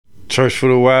Church for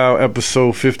the Wild,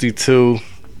 episode 52.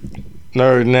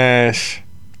 Nerd Nash.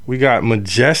 We got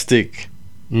Majestic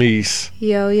Meese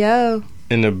Yo.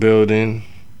 in the building.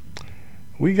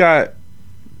 We got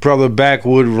Brother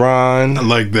Backwood Ron. I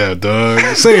like that, dog.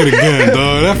 Say it again,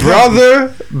 dog.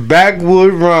 Brother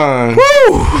Backwood Ron.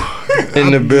 Woo!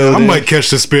 In the building. I might catch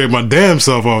the spirit my damn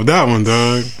self off that one,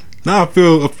 dog. Now I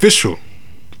feel official.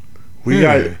 We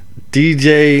got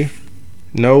DJ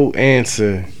No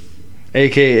Answer,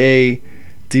 a.k.a.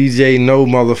 DJ No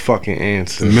Motherfucking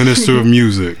Answer. The Minister of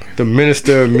Music. The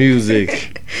Minister of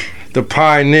Music. The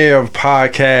pioneer of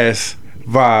podcast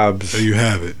vibes. There you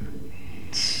have it.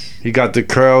 He got the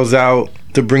curls out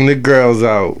to bring the girls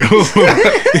out.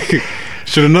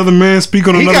 Should another man speak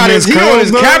on another man's curls? He on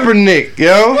his Kaepernick,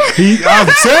 yo. I'm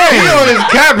saying. He on his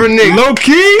Kaepernick. Low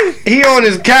key. He on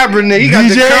his Kaepernick. He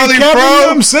got DJ the curly Kaepernick,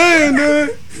 fro. I'm saying,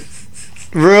 dude.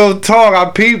 Real talk.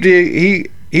 I peeped it.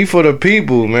 He for the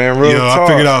people, man. Real talk. I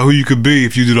figured out who you could be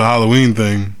if you do the Halloween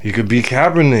thing. You could be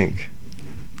Kaepernick.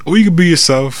 Or you could be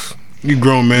yourself. You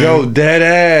grown man. Yo, dead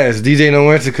ass. DJ No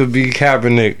Answer could be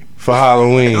Kaepernick for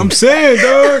Halloween. I'm saying,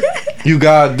 dog. You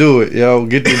gotta do it, yo.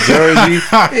 Get the jersey.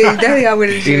 Definitely gotta wear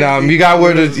the jersey. You know,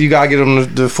 you gotta get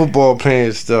them the football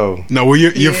pants though. Now, will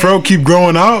your fro keep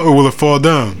growing out or will it fall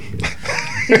down?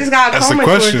 You just gotta That's comb the it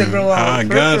for it question. to grow out. I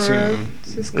got you.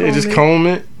 Just comb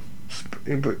it.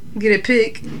 Get it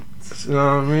picked. You know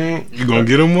what I mean? You gonna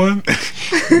get him one?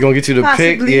 You gonna get you the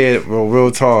pick? Possibly. Yeah, bro, real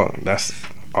talk. That's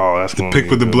The gonna pick be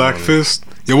with the good, black man. fist?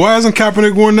 Yeah, why hasn't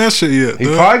Kaepernick worn that shit yet? He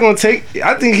dog? probably gonna take.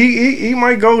 I think he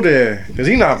might go there because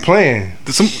he not playing.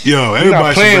 playing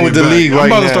Everybody should bring with it the back. league I'm right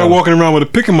about to now. start walking around with a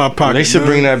pick in my pocket. They should man.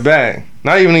 bring that back.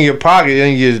 Not even in your pocket.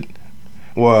 In your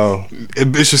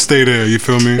It should stay there. You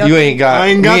feel me? you ain't got. I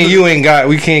ain't got me and the- you ain't got.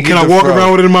 We can't get. Can I the walk fro.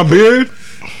 around with it in my beard?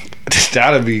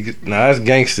 That'd be. Nah, that's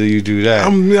gangster. You do that.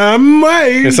 I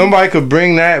might. If somebody could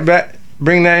bring that back,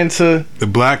 bring that into. The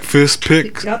black fist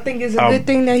pick. Y'all think it's a good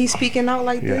thing that he's speaking out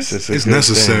like Yes, this? a It's good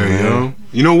necessary, thing, man. yo.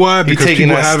 You know why? He Because taking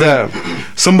people that haven't.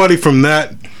 Somebody from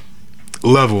that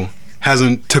level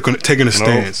hasn't taken a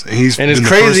stance, and he's. And it's been the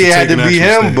crazy first it had to take an be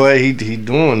actual him, stand. but he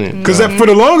doing it. Because for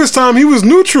the longest time he was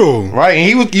neutral. Right, and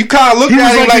he was. You kind of looked He at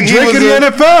was him like like the he Drake was of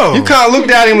the NFL. You kind of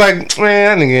looked at him like,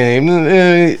 man, that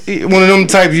nigga ain't one of them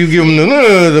type. You give him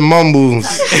the mumbles.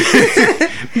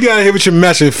 You gotta hit with your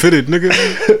matching fitted, nigga.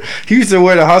 He used to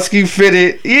wear the husky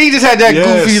fitted. He just had that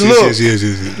goofy look.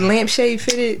 Yes. Lampshade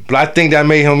fitted. But I think that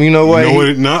made him. You know what?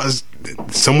 You know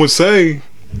what? Some would say,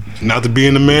 not to be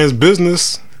in the man's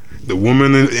business. The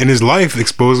woman in his life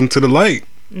exposed him to the light.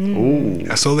 Ooh.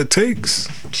 That's all it takes.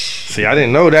 See, I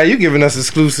didn't know that. You giving us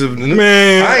exclusive.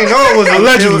 Man, I ain't know it was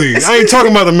allegedly. I ain't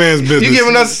talking about the man's business. You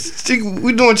giving us?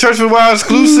 We doing Church for the Wild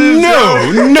exclusive?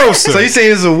 No, sir. So you saying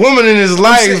there's a woman in his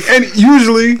life? And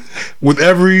usually, with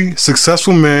every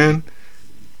successful man,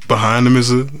 behind him is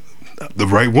the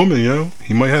right woman. Yo,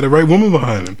 he might have the right woman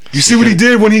behind him. You see what he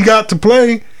did when he got to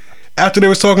play? After they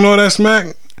was talking all that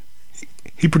smack,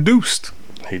 he produced.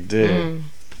 He did.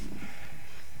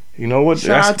 You know what?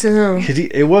 Shout out to him.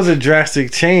 It was a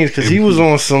drastic change because he was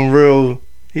on some real.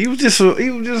 He was just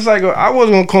like I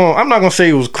wasn't gonna call him. I'm not gonna say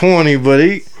he was corny, but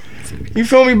you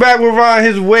feel me? Back with Ryan,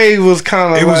 his wave was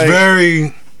kind of. It was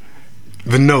very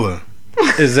vanilla.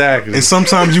 Exactly. And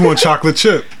sometimes you want chocolate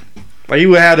chip. Like he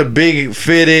would have the big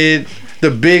fitted,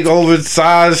 the big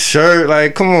oversized shirt.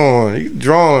 Like, come on, you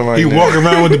drawing like He that. walk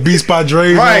around with the Beats by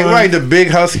Dre. Right. The big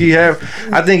husky hair.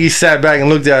 I think he sat back and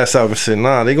looked at himself and said,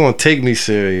 "Nah, they gonna take me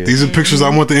serious. These are pictures I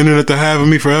want the internet to have of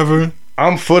me forever.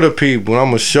 I'm for the people. I'm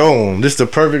gonna show them. This is the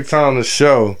perfect time to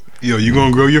show." Yo, you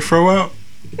gonna grow your fro out?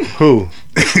 Who?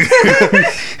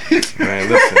 Man,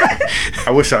 listen.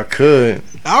 I wish I could.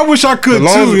 I wish I could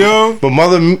too, yo. But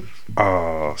mother.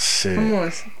 Oh shit. Come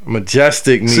on.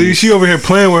 Majestic. See, she over here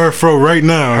playing with her fro right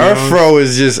now. Her yo. fro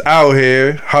is just out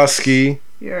here, husky.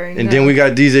 You already And know. then we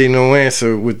got DJ No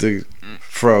Answer with the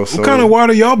fro. So What kind of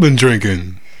water y'all been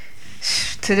drinking?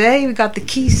 Today we got the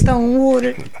Keystone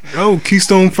water. Oh,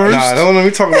 Keystone first. Nah, don't let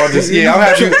me talk about this. Yeah, I'll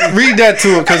have to read that to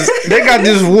her because they got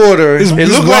this water. It's It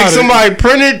looked like water. somebody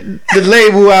printed the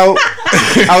label out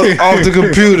off the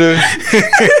computer.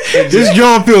 This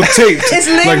joint feels taped. It's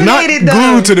like not laminated, though.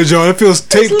 glued to the joint. It feels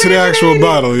taped to the actual laminated.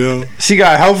 bottle, yo. She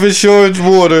got health insurance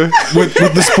water. With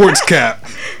the sports cap.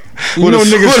 You know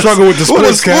niggas struggle with the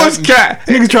sports cap. cap.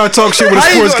 Niggas try to talk shit with a How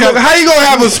sports cap. How you gonna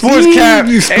have a sports cap?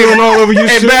 You spilling all over your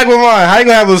shit. Hey, back with mine. How you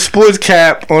gonna have a sports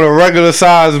cap on a regular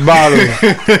size bottle?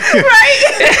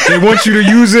 They want you to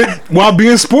use it while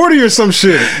being sporty or some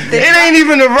shit. It ain't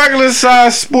even a regular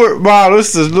size sport bottle.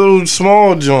 It's this little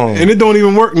small joint. And it don't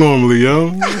even work normally, yo.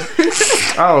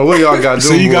 I don't know what y'all got to do.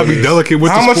 So you gotta be delicate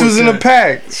with How the much sports was in the cap.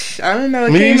 pack? I don't know.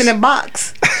 It Me's? came in a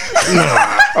box.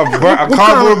 A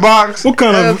cardboard box? What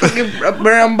kind of A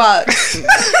brown box.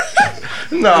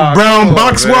 Nah, brown come on,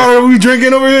 box man. water we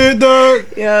drinking over here, dog?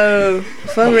 Yo,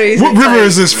 fundraising. What river type.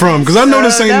 is this from? Because I know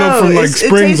this ain't no from like It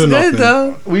springs tastes or nothing. good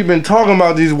though. We've been talking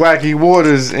about these wacky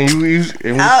waters, and we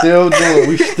still doing.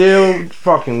 We still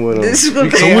fucking with them. This is gonna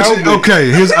We be- can't So help it.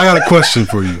 okay, I got a question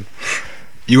for you.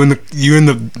 You in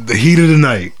the heat of the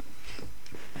night,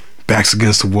 backs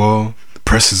against the wall, the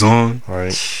press is on, All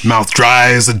right. mouth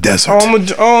dry as a desert.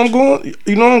 I'm going.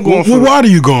 You know I'm going What for. water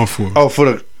you going for? Oh,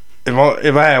 for the.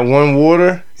 If I had one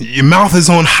water, Your mouth is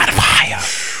on hot fire.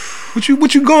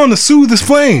 What you going to soothe his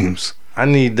flames? I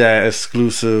need that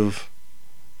exclusive.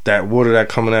 That water that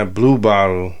come in that blue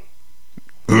bottle.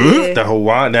 Huh? The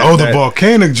Hawaii. That, Oh, the that,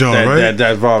 volcanic joint, that, right?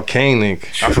 that volcanic.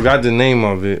 I forgot the name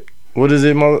of it. What is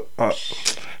it, mother?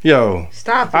 Yo,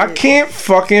 Stop it. I can't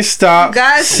fucking stop You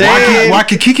guys- saying.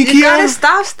 Wakikiki. You gotta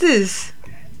stop this.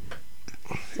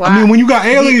 Why? I mean, when you got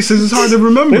aliases, it's hard to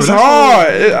remember. It's That's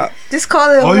hard. Just call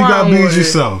it All you gotta wine be is water.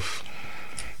 yourself.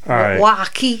 All right.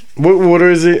 Waki. What water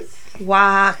is it?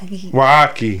 Waki.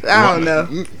 Waki. I don't know.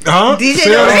 Huh? DJ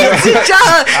Say don't that even teach y'all.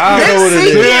 I don't know what it Lip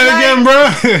is. Say syncing, that like-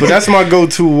 again, bro. But that's my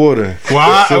go-to water.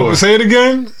 Why? For sure. Say it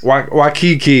again.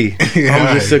 Waikiki.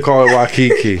 I'm just gonna call it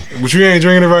Waikiki. But you ain't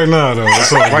drinking it right now, though.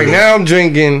 That's all Right good. now, I'm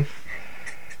drinking.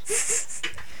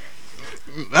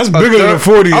 That's bigger than a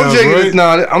 40 I'm ounce, drinking. right?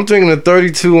 Nah, I'm drinking a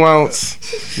 32 ounce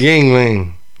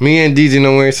Yingling. Me and DJ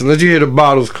know where. So let you hear the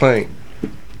bottles clank.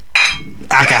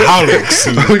 Alcoholics.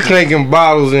 We clanking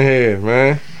bottles in here,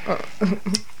 man.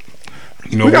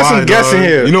 You know We got why, some guests in dog?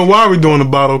 here. You know why we doing the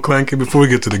bottle clanking before we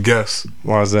get to the guests?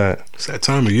 Why's that? It's that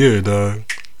time of year, dog.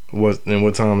 What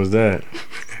time is that?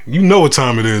 You know what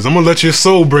time it is. I'm gonna let your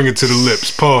soul bring it to the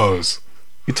lips. Pause.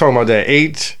 You talking about that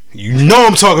H? You know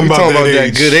I'm talking You about talking that about that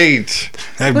age. good H?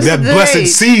 That, What's that the good blessed age?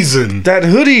 season. That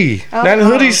hoodie? Oh, that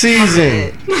hoodie oh,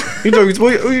 season? You thought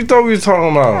what you thought we was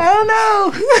talking about? I don't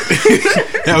know.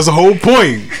 That was the whole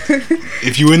point.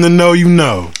 If you in the know, you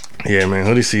know. Yeah, man.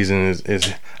 Hoodie season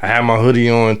is. I had my hoodie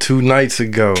on 2 nights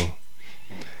ago.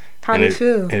 How And do you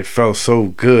feel? it felt so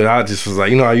good. I just was like,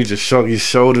 you know how you just shrug your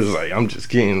shoulders, like I'm just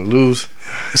getting loose.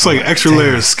 It's like extra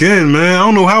layer of skin, man. I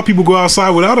don't know how people go outside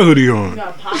without a hoodie on.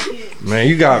 Man,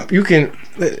 you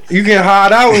can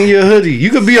hide out in your hoodie.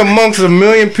 You could be amongst a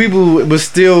million people, but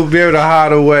still be able to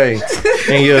hide away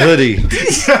in your hoodie.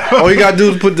 All you gotta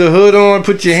do is put the hood on,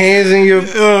 put your hands in your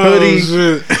hoodie,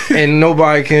 Shit. and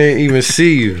nobody can even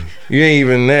see you. You ain't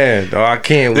even there, dog. I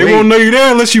can't They wait. won't know you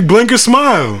there unless you blink or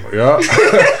smile. Yeah.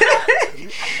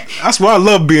 That's why I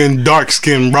love being dark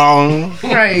skinned, bro.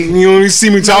 Right. You only see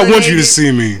me till I want you to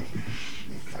see me.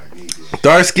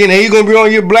 Dark skin, and you gonna be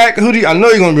on your black hoodie? I know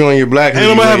you're gonna be on your black hoodie.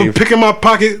 And I'm gonna have a wave. pick in my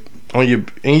pocket. on your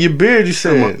in your beard. You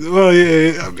said Well,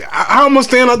 yeah. How am I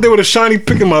stand out there with a shiny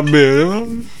pick in my beard?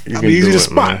 you I'll can be easy do to it,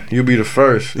 spot. man. You'll be the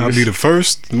first. I'll be the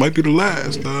first. Might be the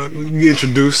last, dog. You get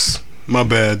introduced. My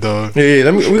bad, dog.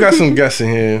 Yeah. We got some guests in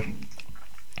here.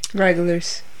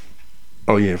 Regulars.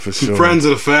 Oh yeah, for sure. Friends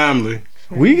of the family.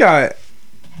 We got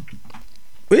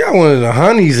one of the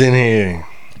honeys in here.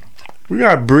 We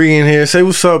got Bree in here. Say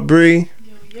what's up, Bree.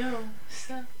 Yo,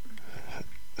 what's up?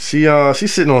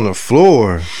 She's sitting on the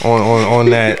floor on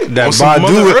that On some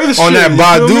Mother Earth on that shit,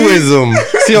 you feel me?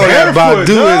 Baduism. She on that Barefoot,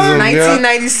 dog. Baduism. Yeah.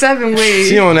 1997 wave.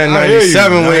 She on that I hear you,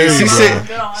 97 I way. hear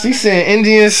you, She said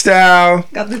Indian style.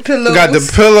 Got the pillows. Got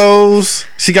the pillows.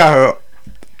 She got her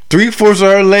 3/4 of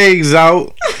her legs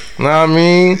out. Know what I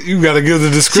mean? You gotta give the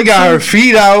She description. got her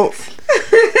feet out.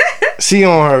 She in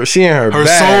her Her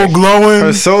bag. soul glowing.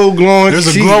 Her soul glowing. There's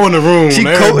a She- glow in the room. She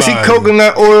everybody.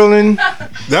 coconut oiling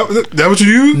That what you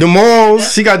use? the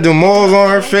malls. She got the malls on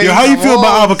her face. Yo, how you feel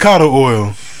about avocado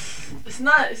oil? It's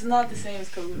not the same as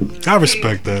coconut. I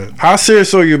respect that. How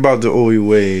serious are you about the oil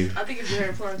wave? I think it's very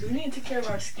important because we need to take care of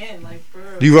our skin, like for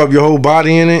real. You rub your whole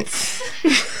body in it?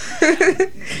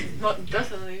 Well,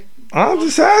 definitely. I'm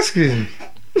just asking.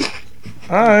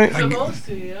 All right. Supposed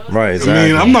to, yo. Right, I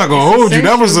exactly. mean, I'm not gonna hold you.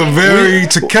 That was a very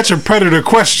to catch a predator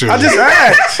question. I just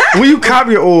asked. When you cop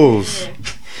your oils?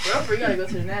 Well, you gotta go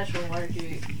to the natural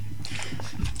market.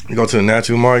 You go to the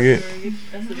natural market.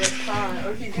 That's the best time.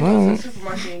 Or if you can go to the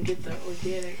supermarket and get the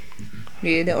organic.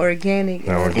 Yeah, the organic.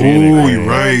 The Ooh, organic. you're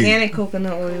right. Organic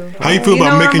coconut oil. How you feel You about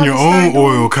know what making I'm your about to own start doing?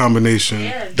 oil combination?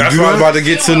 Yeah. That's You what do I'm that? about to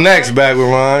get to next, back with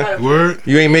Ryan. Word.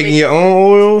 You ain't making your own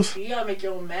oils? You gotta make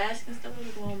your own mask and stuff.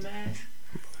 Make your own mask.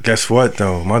 Guess what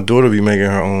though? My daughter be making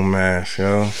her own mask,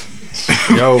 yo.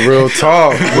 Yo, real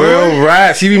talk, real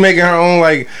rap. She be making her own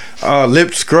like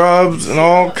lip scrubs and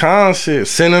all kinds of shit.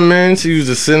 Cinnamon. She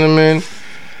uses cinnamon.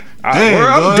 Damn,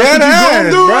 I'm dog, dead that's what you ass,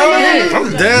 gonna do bro. right now?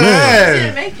 I'm dead Didn't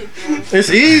ass. make it though. It's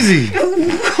easy.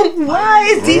 Why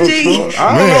is DJ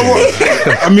I don't know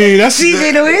what. I mean, that's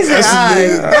DJ the Wizard?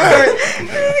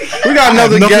 We got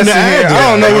another nothing guest to in add here. to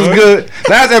I don't that, know what's man. good.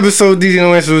 Last episode, DJ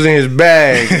No Answer was in his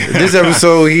bag. This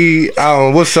episode, I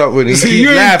don't know what's up with him. He See, keep you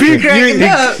ain't laughing. peep, you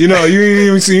ain't, you know, you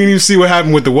ain't even see what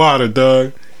happened with the water,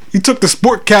 dog. He took the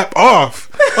sport cap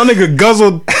off. That nigga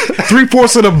guzzled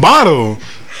 3/4 of the bottle,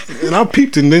 and I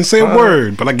peeped and didn't say a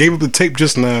word. But I gave up the tape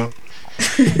just now.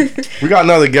 We got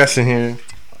another guest in here.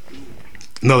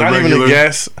 Another Not regular. even a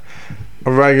guest,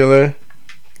 a regular.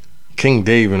 King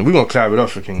Dave. We gonna clap it up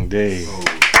for King Dave.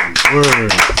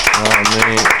 Word. Oh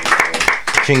man,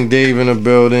 King Dave in the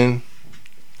building.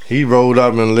 He rolled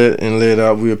up and lit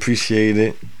up. We appreciate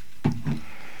it.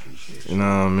 You know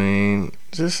what I mean?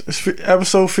 Just it's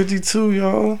episode 52,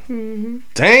 y'all.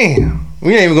 Damn,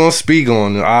 we ain't even gonna speak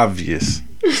on the obvious.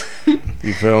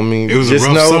 You feel me? It was a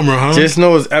rough summer, huh? Just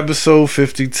know it's episode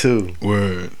 52.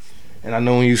 Word. And I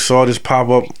know when you saw this pop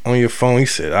up on your phone, you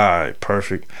said, "All right,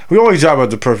 perfect." We always drop at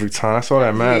the perfect time. That's all that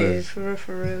Yeah, matters. for real,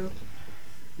 for real.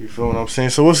 You feel what I'm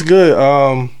saying? So what's good,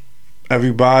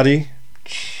 everybody?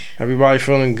 Everybody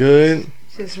feeling good?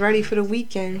 Just ready for the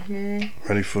weekend, man.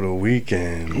 Ready for the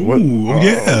weekend? Ooh,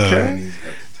 yeah. Okay.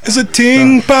 It's a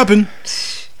ting popping.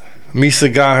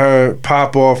 Misa got her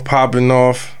popping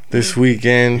off this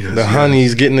weekend. Yes, The yes.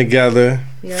 honeys getting together.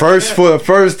 Yeah. For the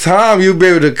first time, you'll be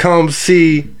able to come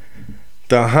see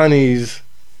the honeys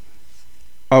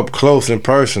up close and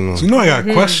personal. So you know I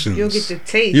got questions. You'll get the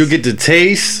taste. You'll get to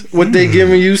taste what they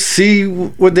giving you, see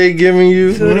what they giving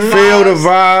you, Feel the feel the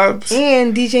vibes.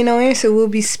 And DJ No Answer will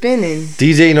be spinning.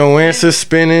 DJ No Answer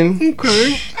spinning.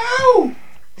 Okay.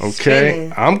 Okay,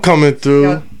 Spinning. I'm coming through.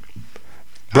 Yeah.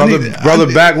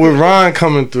 Brother, back with Ron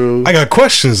coming through. I got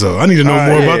questions though. I need to know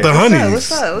more yeah. about the What's up? honeys.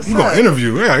 What's up? What's I'm gonna up?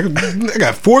 interview. I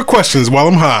got 4 questions while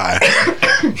I'm high.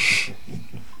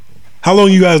 How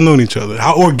long you guys known each other?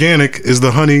 How organic is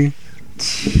the honey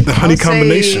I'll say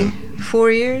combination?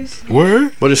 4 years.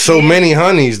 Word? But there's so many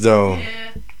honeys though.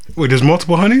 Wait, there's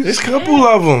multiple honeys? There's a couple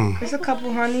of them, There's a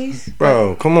couple honeys.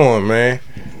 bro. Come on, man.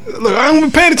 Look, I ain't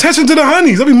been paying attention to the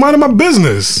honeys. I be minding my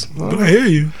business. But I hear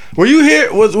you. Were you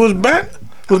here? Was back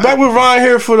with Ron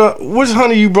here for the which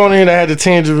honey you brought in that had the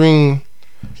tangerine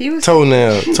He was. toe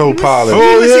polish?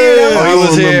 Oh, was here, yeah. though. I He was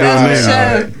don't here. remember All his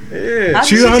right. name. Yeah.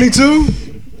 She the honey too?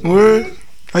 Word?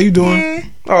 How you doing? Yeah.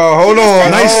 Oh, hold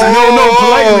on. Nice. Oh,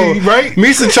 politely, right?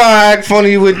 Misa trying to act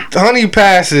funny with honey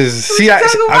passes. See, you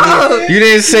talking about? you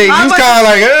didn't say. You was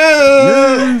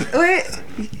kind of like, Wait.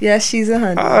 Yes, she's a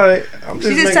honey. all right. I'm She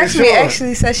just making texted me. sure.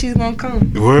 Actually, said she's gonna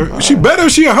come. Word? She better.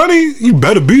 She a honey. You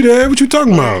better be there. What you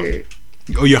talking about?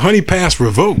 Oh, your honey pass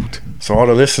revoked. So all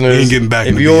the listeners, Ain't getting back if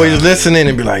in the you always beehive. listening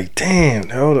and be like, damn,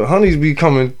 yo, the honeys be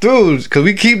coming through. Because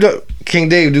we keep the, King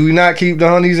Dave, do we not keep the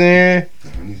honeys in here?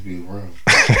 Honeys be around.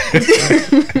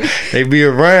 They be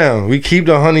around. We keep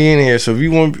the honey in here. So if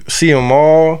you want to see them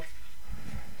all,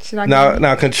 Should I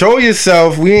now control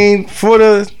yourself. We ain't for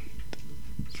the,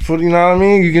 you know what I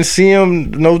mean? You can see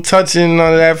them, no touching,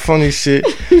 none of that funny shit.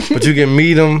 But you can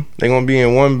meet them. They going to be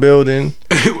in one building.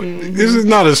 This is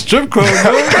not a strip club,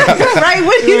 bro. right?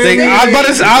 What you They, say? I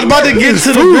was about to get It's to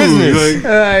the food, business. like,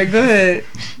 All right, go ahead.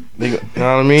 They, you know what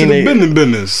I mean? to the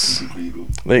business.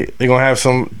 They gonna have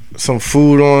some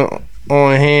food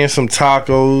on hand, some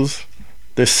tacos,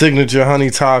 their signature honey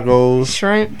tacos,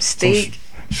 Shrimp, steak,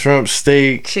 shrimp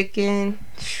steak, chicken.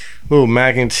 little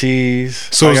mac and cheese.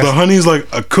 So Like is I the honeys like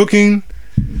a cooking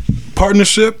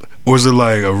partnership, or is it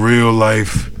like a real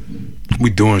life we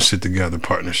doing shit together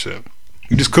partnership?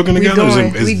 You just cooking together? Or is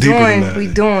it, it's deeper than that? We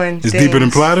doing. It's deeper than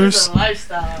things. platters. It's a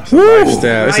lifestyle. lifestyle.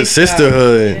 It's a Lifestyle.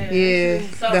 sisterhood. Yeah,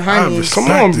 So- the honeys.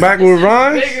 Come on, back with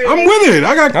Ron. Bigger. I'm with it.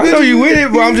 I I know you with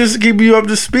it, but I'm just keeping you up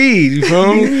to speed. You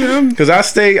feel me? Because I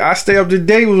stay up to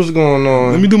date with what's going Let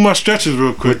on me do my stretches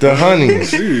real quick. with the honeys.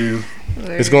 See.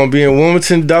 It's gonna be in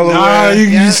Wilmington, Delaware. Nah, you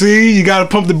Yeah. see, you gotta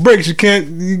pump the brakes. You can't.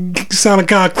 You sounding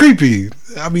kind of creepy.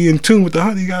 I be in tune with the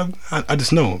honey. I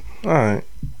just know him. All right,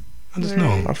 I just know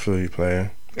him. I feel you,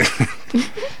 player.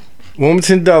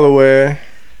 Wilmington, Delaware.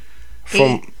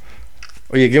 From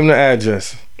oh yeah, give them the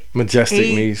address. Majestic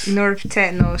 8 Niece. North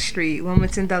Tatnall Street,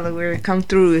 Wilmington, Delaware. Come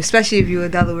through, especially if you're a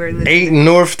Delaware listener. 8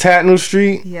 North Tatnall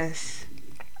Street Yes.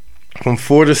 from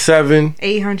 4 to 7.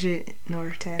 800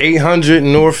 North Tatnall. 800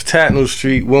 North Tatnall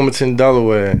Street, Wilmington,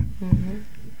 Delaware. Mhm.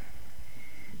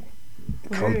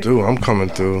 Come through. I'm coming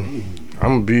through. I'm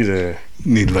gonna be there.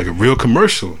 You need like a real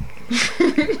commercial.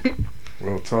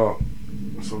 Real talk.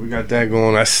 So we got that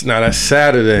going. That's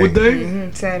Saturday. What day?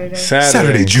 Saturday.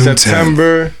 Saturday, June 10th.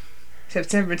 September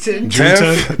September 10th. June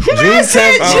 10th. June I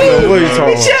said 10th. I don't know what you We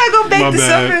talking about. should go back My to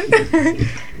bad. summer.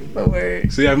 But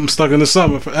word. See, I'm stuck in the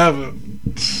summer forever.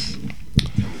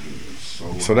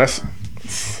 So that's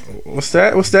what's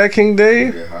that? What's that, King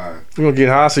Dave? Get high. You're gonna get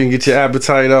high so you can get your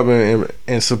appetite up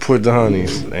and support the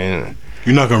honeys. And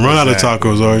You're not gonna run out of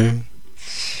Exactly. tacos, are you?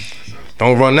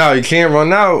 don't run out. You can't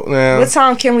run out now. What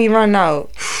time can we run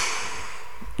out?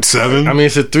 7. I mean,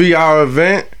 it's a 3-hour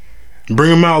event.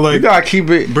 Bring them out You like. gotta keep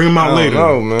it. Bring them I out don't later.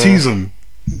 know, man. Tease them.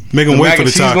 Make The them wait mac for and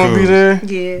the cheese gonna be tacos. there.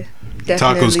 Yeah,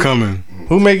 definitely. Tacos coming.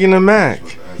 Who making the mac?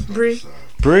 Bree.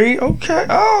 Bree. Okay.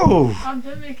 Oh. I've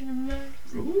been making a mess.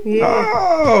 Yeah.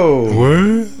 Oh.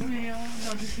 Word? Man,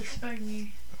 don't disrespect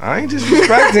me. I ain't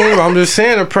disrespecting him. I'm just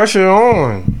saying the pressure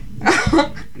on.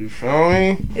 You feel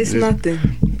me? It's Just- nothing.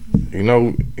 You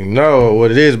know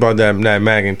what it is about that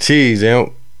mac and cheese.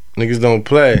 Niggas don't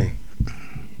play.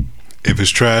 If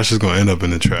it's trash, it's gonna end up in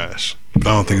the trash. I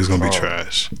don't think it's gonna be Oh.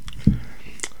 trash.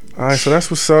 All right, so that's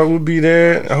what's up. We'll be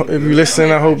there. If you listen,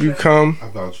 I hope you come. I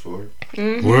vouch for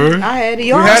it. Word? I had it.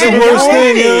 You had it y'all worst had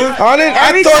thing, it. yeah. I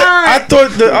Every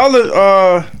thought the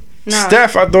other Nah.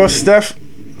 Steph. I thought Steph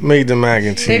made the mac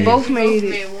and cheese. They both made Both it.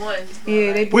 made one.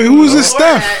 Yeah, they Wait, who is this Before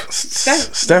Steph? that,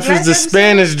 Steph is last the episode?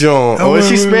 Spanish joint. Oh, is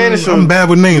she Spanish or I'm bad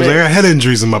with names. I got head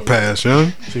injuries in my past,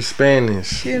 yo. she's Spanish?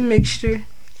 She a mixture.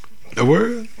 The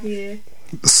word? Yeah.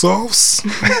 The sauce?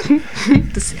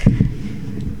 The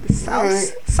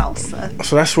sauce. Salsa.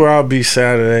 So that's where I'll be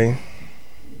Saturday,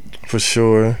 for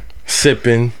sure.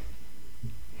 Sipping.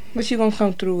 What you gonna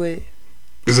come through with?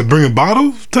 Is it bring a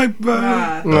bottle type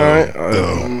vibe? Nah. Right.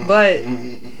 No.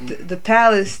 But the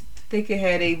Palace, they could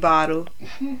have a bottle.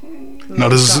 No,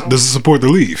 this is support the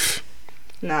leaf.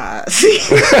 Nah. See,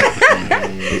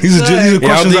 These are Yeah, I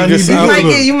questions think I need this- to I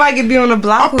be you might get be on the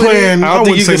block I'm with playing. I don't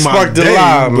think you wouldn't can say my spark the day,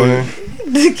 live, but man.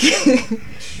 it.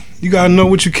 you gotta know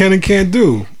what you can and can't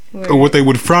do, or what they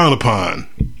would frown upon.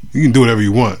 You can do whatever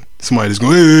you want. Somebody just go,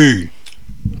 hey,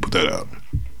 put that out.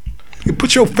 You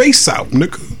put your face out,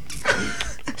 nigga.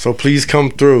 So please come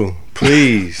through.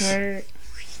 Please. Word.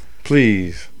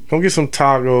 Please. Come get some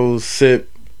tacos,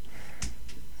 sip.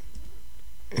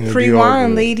 and it'll Free be all wine,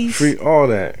 good. ladies. Free all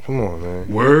that. Come on, man.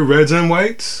 Word, reds and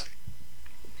whites,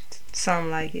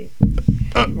 Something like it.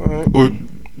 All right. or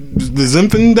the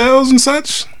Zinfandels and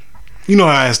such. You know,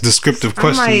 I ask descriptive I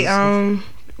questions. might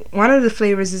one of the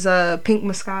flavors is pink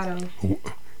Moscato.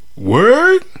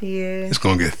 Word, Yeah. it's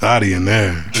gonna get thotty in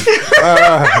there.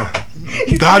 Ah,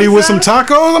 Thotty with some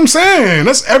tacos. I'm saying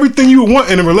that's everything you want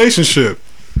in a relationship.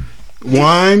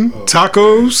 Wine,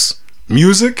 tacos,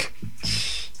 music,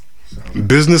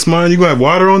 business mind. You gonna have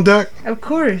water on deck? Of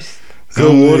course.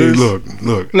 Good waters.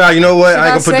 Look. nah, you know what? Should I ain't I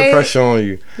gonna put say the it? pressure on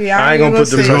you. Yeah, I ain't gonna put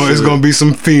the It's pressure. gonna, it's gonna be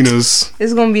some finas.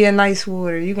 It's gonna be a nice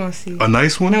water. You gonna see. A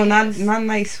nice one. No, not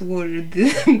nice water,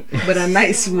 but a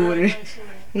nice water.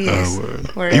 Yes.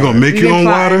 Word. Word. You gonna make We your been own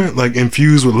plotting. water, like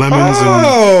infused with lemons and.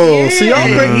 Oh, so y'all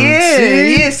Yeah, bring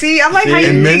yeah. See, I like how you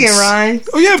And digging, mints. Ryan.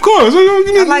 Oh yeah, of course.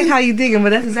 I like how you digging,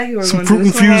 but that's exactly what we're Some gonna fruit do.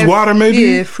 It's gonna infused have- water, maybe?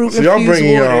 Yeah, fruit So y'all infused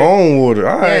bringing water. your own water.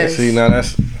 All right. Yes. See, now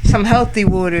that's Some healthy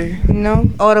water. You know,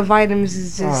 all the vitamins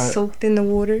is just Alright. soaked in the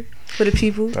water for the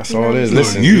people. that's you all know? it is. Look,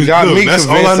 Listen, you- you got look, me that's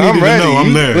all convinced. I needed I'm to ready. know. I'm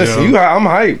You- there, Listen, yo. I'm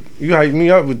hyped. You hyped me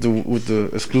up with the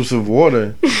exclusive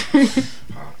water.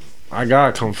 I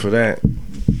gotta come for that.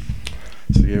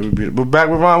 So yeah, we're back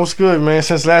with Ron. What's good, man?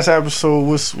 Since last episode,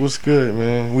 what's good,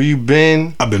 man? Where you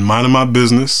been? I've been minding my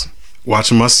business,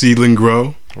 watching my seedling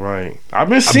grow. Right. I've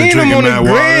been seeing him drinking on the mad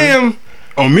water. gram.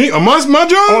 On me, on my Oh,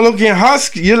 job. looking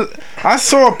husky. I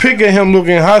saw a pic of him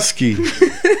looking husky.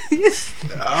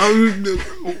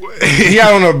 He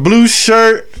had on a blue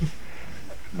shirt.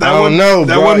 I don't know,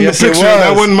 That bro. wasn't Yes, the it picture. was.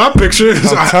 That wasn't my picture.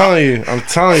 I'm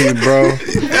telling you, bro. What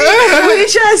you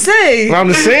trying to say? I'm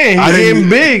just saying, I he's didn't- getting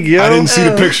big, yo. I didn't see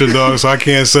the picture, dog, so I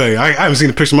can't say. I haven't seen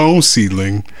the picture of my own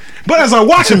seedling. But as I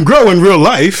watch him grow in real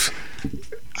life,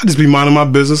 I just be minding my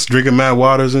business, drinking mad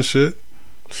waters and shit.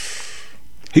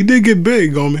 He did get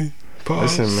big on me.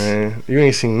 Pause. Listen, man, you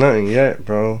ain't seen nothing yet,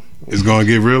 bro. It's gonna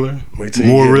get realer. Wait till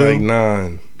More you get real. like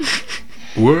 9.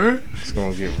 Word? It's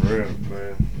gonna get real,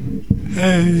 man.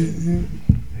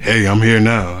 Hey, I'm here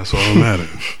now. That's all that matters.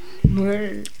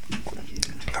 Word.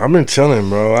 I've been chilling,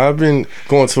 bro. I've been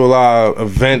going to a lot of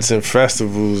events and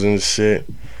festivals and shit.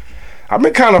 I've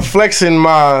been kind of flexing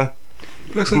my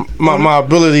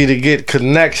ability to get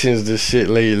connections to shit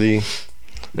lately,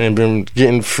 and been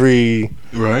getting free.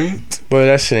 Right. But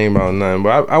that shit ain't about nothing.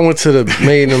 But I went to the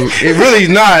made them. It really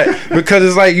not, because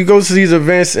it's like you go to these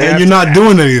events And you're not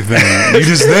doing anything. You're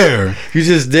just there. You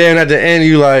just there, and at the end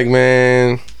you like,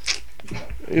 man,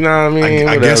 you know what I mean?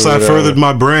 I guess I furthered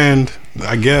my brand.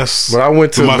 I guess. But I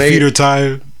went to my feet are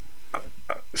tired.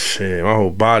 Shit, my whole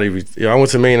body. I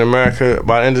went to Made in America.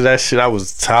 By the end of that shit, I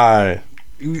was tired.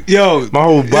 Yo, my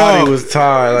whole body was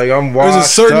tired. Like I'm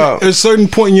washed up. There's a certain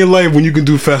point in your life when you can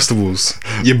do festivals.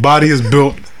 Your body is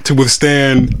built to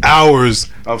withstand hours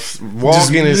of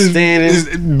walking and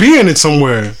standing, being it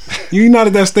somewhere. You're not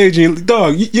at that stage. And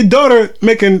your daughter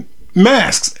making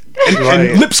masks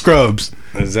and lip scrubs.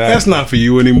 Exactly. That's not for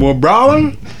you anymore,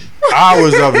 bro.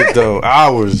 Hours of it though.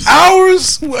 Hours.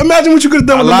 Imagine what you could have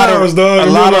done with hours, dog.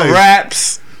 A lot of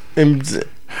raps, and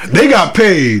they got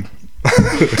paid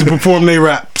to perform their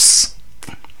raps.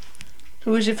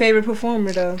 Who was your favorite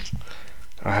performer though?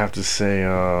 I have to say,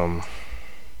 I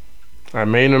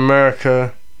Made in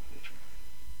America.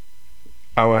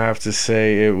 I would have to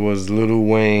say it was Lil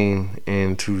Wayne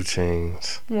and 2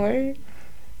 Chainz. Word.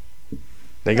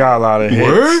 They got a lot of hits.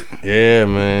 Word? Yeah,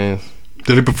 man.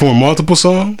 Did they perform multiple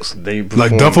songs? They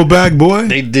like Duffel Bag Boy?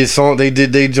 They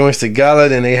did their joints together,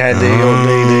 then they had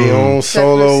their own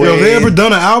solo. Yo, they ever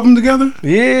done an album together?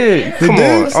 Yeah. Come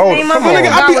on. Come on.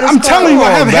 I'm telling you, I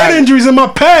have head injuries in my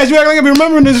past. You act like I be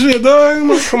remembering this shit,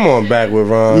 dog. Come on back with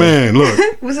Ron. Man,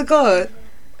 look. What's it called?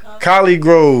 Collie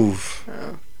Grove.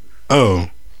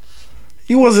 Oh.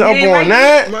 You wasn't up on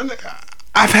that?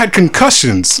 I've had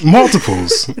concussions,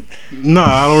 multiples. Nah,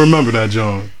 I don't remember that,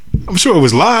 John. I'm sure it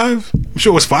was live. I'm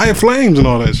sure it was Fire Flames and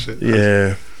all that shit.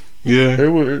 Yeah. Yeah.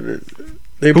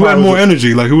 Who had more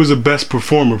energy? Like, who was the best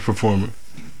performer?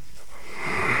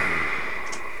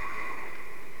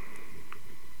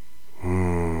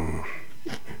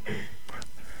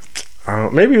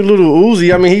 Maybe a little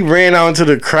Uzi. I mean, he ran out into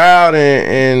the crowd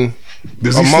and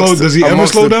does he ever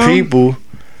slow down? People,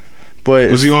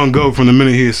 but was he on go from the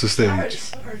minute he hits the stage?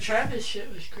 Our Travis shit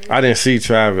was crazy. I didn't see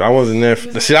Travis. I wasn't there.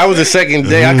 See, that was the second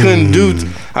day. I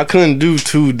couldn't do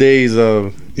 2 days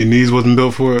of. Your knees wasn't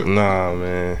built for it. Nah,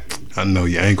 man. I know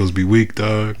your ankles be weak,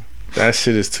 dog. That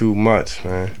shit is too much,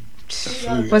 man.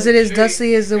 Was it as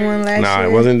dusty as the one last year? Nah,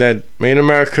 it wasn't that. Made in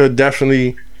America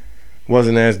definitely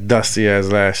wasn't as dusty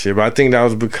as last year, but I think that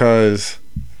was because.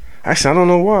 Actually, I don't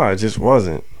know why. It just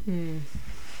wasn't.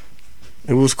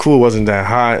 It was cool. It wasn't that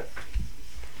hot.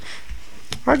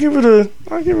 I give it a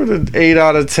 8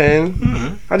 out of 10.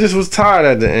 Mm-hmm. I just was tired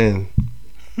at the end.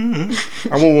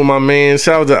 Mm-hmm. I went with my man.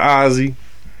 Shout out to Ozzy.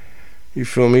 You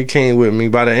feel me? He came with me.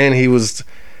 By the end, he was.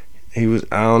 I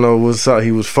don't know what's up.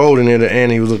 He was folding at the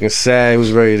end. He was looking sad. He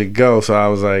was ready to go. So I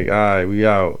was like, all right, we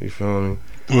out. You feel me?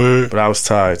 Word. But I was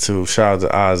tired too. Shout out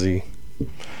to Ozzy.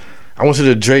 I went to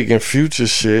the Drake and Future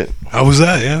shit. How was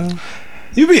that, yeah?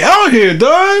 You be out here,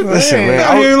 dog. Listen, man.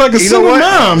 Out here like a single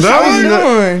mom,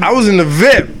 dog. I was in the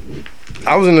VIP.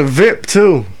 I was in the VIP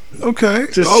too. Okay.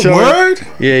 Just word?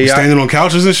 Yeah. You standing on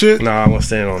couches and shit? Nah, I wasn't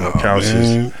standing on no couches.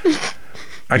 Man.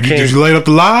 Did you light up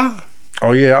the lie?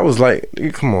 Oh yeah, I was like,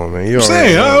 come on, man. I'm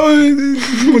saying,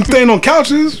 you been staying on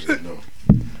couches.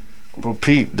 But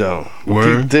peep though.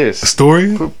 Word. Peep this. A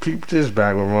story? Peep this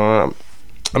back with Ron.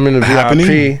 I'm in the Happening?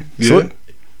 VIP. Yeah. So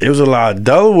it was a lot of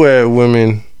Delaware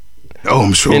women. Oh,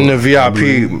 I'm sure. In the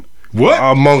VIP. What?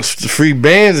 Amongst the free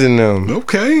bands in them.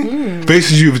 Okay.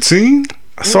 Faces you've seen?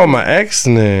 I saw my ex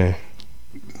in there.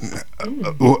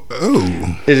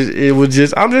 It was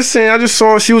just. I'm just saying. I just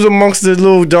saw she was amongst the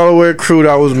little Delaware crew that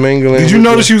I was mingling. Did you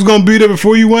know that she was gonna be there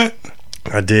before you went?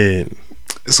 I did.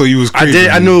 So you was. I did.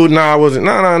 I knew. Nah, I wasn't.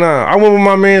 Nah. I went with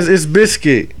my man's. It's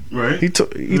Biscuit. Right. He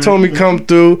told me come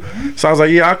through. So I was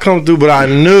like, yeah, I come through. But I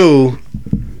knew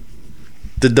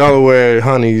the Delaware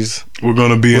honeys were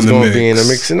gonna be in the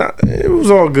mix. And it was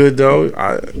all good though.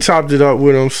 I chopped it up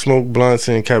with them, smoked blunts,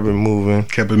 and kept it moving.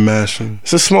 Kept it mashing.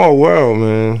 It's a small world,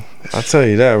 man. I tell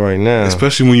you that right now.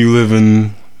 Especially when you live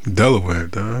in Delaware,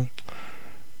 dog.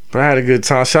 But I had a good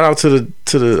time. Shout out to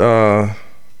the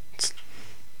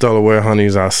Delaware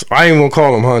honeys. I ain't gonna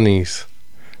call them honeys.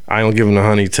 I ain't gonna give them the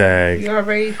honey tag. You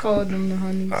already called them the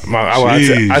honeys.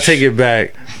 I take it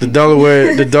back. The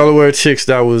Delaware chicks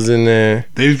that was in there.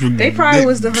 They probably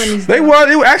was the honeys. They was.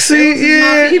 It actually,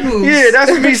 yeah.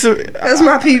 That's me. That's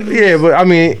my people. Yeah, but I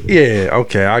mean, yeah.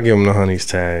 Okay, I'll give them the honeys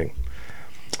tag.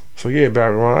 So yeah,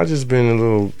 background. I just been a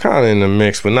little kind of in the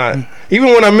mix, but not even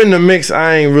when I'm in the mix.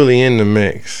 I ain't really in the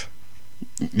mix.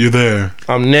 You're there.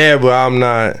 I'm there, but I'm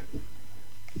not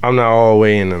all the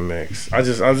way in the mix. I was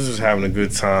just having a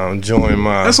good time, enjoying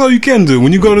my. That's all you can do.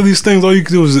 When you go to these things, all you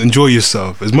can do is enjoy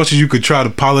yourself. As much as you could try to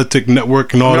politic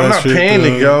network and all that shit. I'm not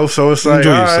paying to go, so it's like,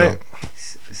 enjoy all yourself. right.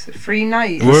 It's a free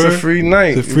night. Word. It's a free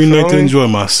night. It's a free night to enjoy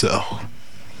myself.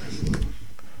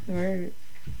 Word.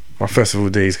 My festival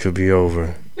days could be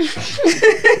over. Real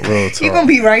talk. You gonna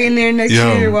be right in there next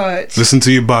Yo, year. Watch. Listen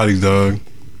to your body, dog.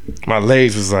 My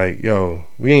legs was like, yo,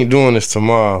 we ain't doing this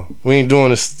tomorrow. We ain't doing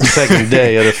this the second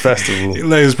day of the festival. Your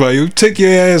legs, bro. You take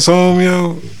your ass home,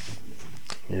 yo.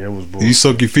 Yeah, it was Did boring. you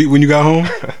soak your feet when you got home?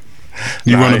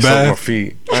 You Nah, run I a ain't soak my bath?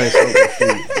 feet. I ain't soak my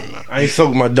feet. I ain't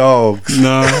soak my dogs.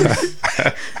 Nah.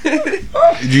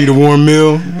 Did you eat a warm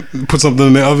meal? Put something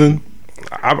in the oven?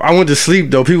 I went to sleep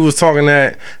though. People was talking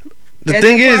that. The At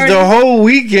thing the is, party? the whole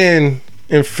weekend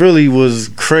in Philly was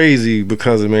crazy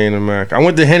because of Made in America. I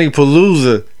went to Henny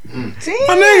Palooza. Damn.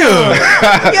 My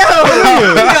nigga.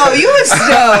 Yo, you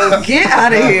was get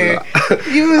out of here.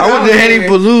 You was I went to out Henny here.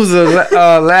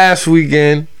 Palooza last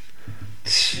weekend.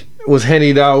 Was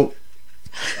hennied out.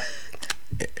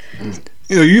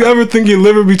 Yo, you ever think your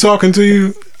liver be talking to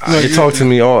you? They talk to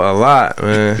me a lot,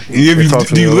 man. They talk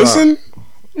to Do me you a lot. listen?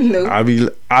 No,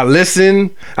 I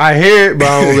listen. I hear it, but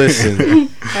I don't listen.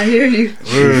 I hear you.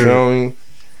 You feel me?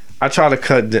 I try to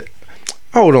cut.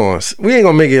 Hold on, we ain't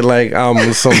gonna make it like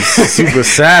I'm some super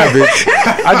savage.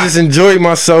 I just enjoyed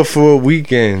myself for a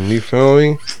weekend. You feel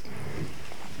me?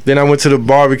 Then I went to the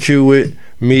barbecue with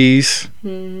Mies,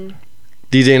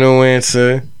 DJ No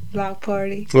Answer, Block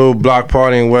party. little block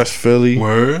party in West Philly.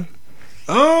 Word.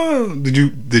 Oh,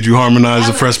 did you harmonize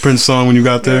the Fresh Prince song when you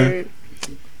got there? Word.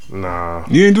 Nah.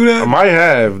 You didn't do I that? might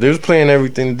have. They was playing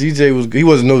everything. He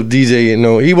wasn't no DJ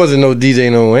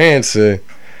No Answer,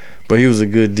 but he was a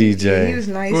good DJ. He was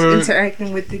nice Word.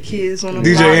 interacting with the kids on the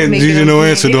DJ block, and making DJ them No dance.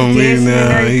 Answer He don't was mean dancing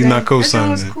and he's everything. not co-signing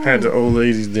That it. was cool. Had the old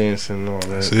ladies dancing and all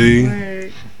that. See?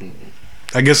 Word.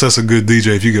 I guess that's a good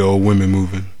DJ if you get old women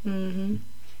moving.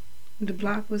 The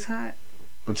block was hot.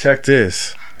 But check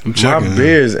this. I'm checking. My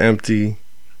beer's empty,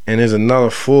 and there's another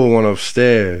full one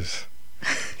upstairs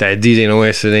that DJ No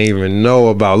Answer didn't even know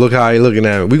about. Look how he looking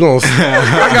at me. We gonna.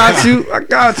 I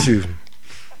got you.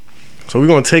 So we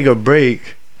gonna take a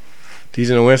break. DJ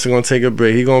No Answer gonna take a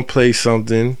break. He gonna play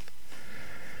something.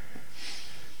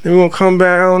 Then we gonna come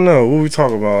back. I don't know what we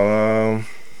talk about.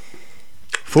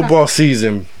 Football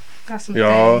season, Got some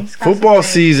y'all. things. Got some Football things.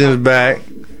 season's back.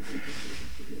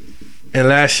 And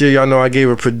last year, y'all know I gave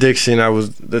a prediction. I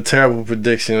was the terrible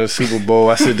prediction of the Super Bowl.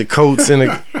 I said the Colts and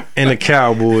the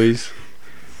Cowboys.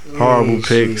 Horrible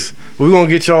picks. We're gonna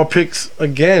get y'all picks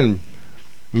again.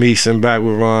 Meeson back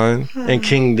with Ron and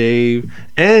King Dave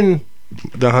and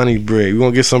the Honey Bread. We're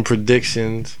gonna get some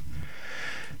predictions.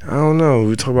 I don't know.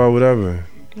 We talk about whatever.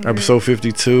 Episode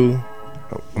 52.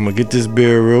 I'm gonna get this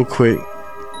beer real quick,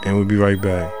 and we'll be right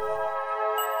back.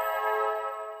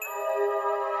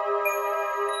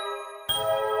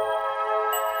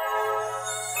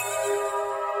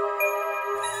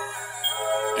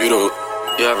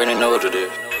 You already know what it is.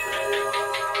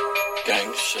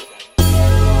 Gang shit.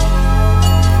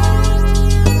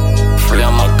 Free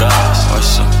all my guys.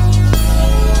 Awesome.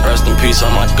 Rest in peace,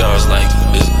 all my guys. Like,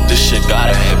 this shit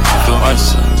gotta happen. Feel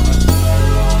awesome.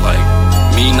 Like,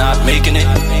 me not making it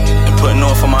and putting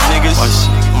on for my niggas,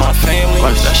 my family.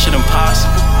 That shit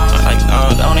impossible. Like,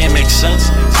 that don't even make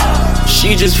sense.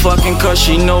 She just fucking cause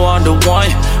she know I'm the one.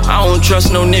 I don't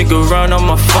trust no nigga around on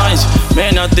my funds.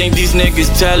 Man, I think these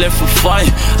niggas tellin' for fun.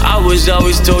 I was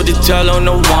always told to tell on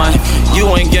no one. You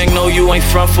ain't gang, no, you ain't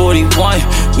front 41.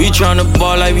 We tryna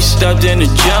ball like we stepped in the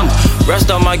gym.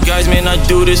 Rest all my guys, man, I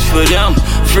do this for them.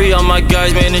 Free all my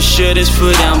guys, man, this shit is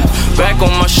for them. Back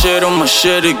on my shit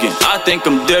again. I think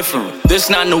I'm different. This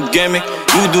not no gimmick.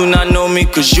 You do not know me,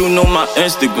 cause you know my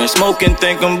Instagram. Smoking,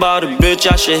 thinking about a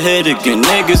bitch, I should hit again.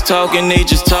 Niggas talking, they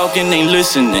just talking, ain't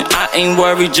listening. I ain't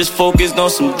worried, just focused on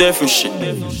some different shit.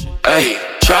 Ayy,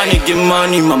 tryna get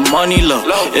money, my money low.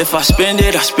 If I spend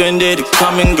it, it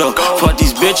come and go. Fuck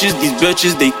these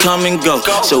bitches, they come and go.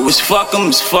 So it's fuck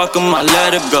 'em, I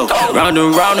let it go. Round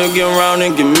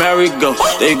and get married, go.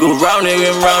 They go round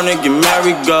and get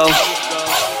married, go.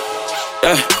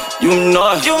 Yeah, you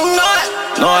know it.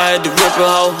 Know I had to rip a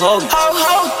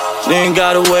hoe. Then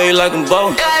got away like I'm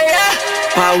bowling.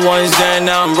 Pop one Zan,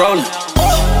 now I'm rolling.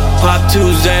 Pop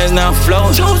two Zans, now I'm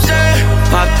flowing.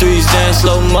 Pop three Zans,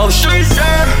 slow motion.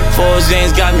 Four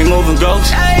Zans got me moving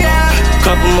ghosts.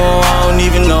 Couple more, I don't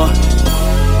even know it.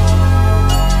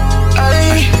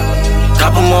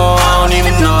 Couple more, I don't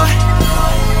even know it.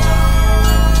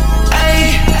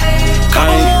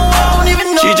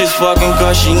 She just fucking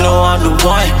cause she know I'm the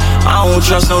one. I don't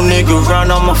trust no nigga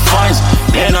around all my funds.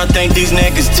 And I think these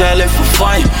niggas tell it for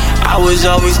fun. I was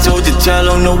always told to tell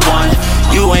on no one.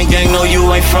 You ain't gang, no, you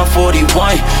ain't from 41.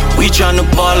 We tryna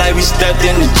ball like we stepped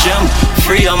in the gym.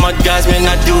 Free all my guys, man,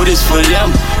 I do this for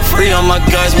them. Free all my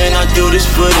guys, man, I do this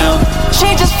for them. She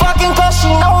just fucking cause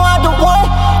she know I'm the one.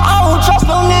 I don't trust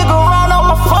no nigga around all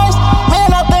my friends.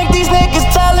 Man, I think these niggas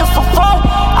tell it for fun.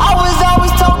 I was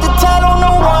always told to tell on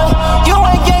no one. You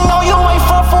ain't gang, no, you ain't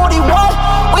from 41.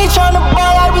 We tryna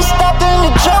ball like we stepped in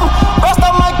the gym. Rest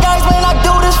of my guys, man, I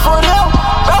do this for them.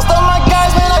 Rest of my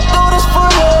guys, man, I do this for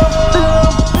them.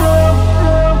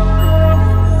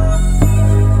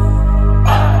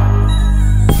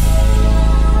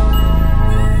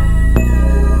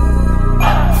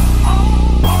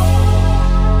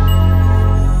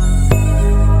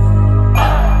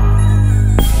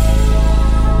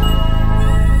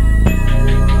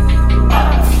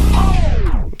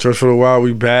 Church for the Wild,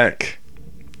 we back.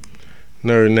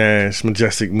 Nerd Nash,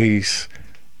 Majestic Meese,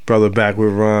 Brother Back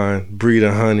with Ron,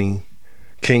 Breeder Honey,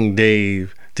 King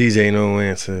Dave, DJ No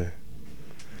Answer.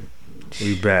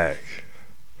 We back.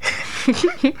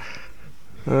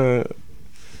 I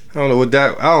don't know what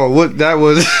that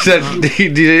was that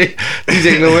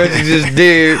DJ No Answer just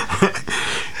did.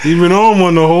 You been on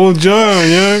one the whole time,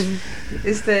 yeah.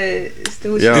 It's the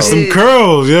what Yo. you It's some did.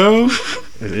 curls, yo.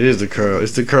 It is the curl.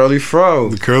 It's the curly fro.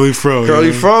 The curly fro. Curly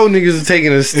yo. fro niggas are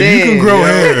taking a If stand. you can grow yo.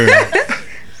 hair,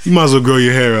 you might as well grow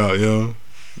your hair out, yo.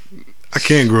 I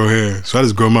can't grow hair, so I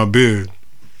just grow my beard.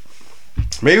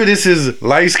 Maybe this is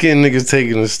light skinned niggas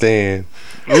taking a stand.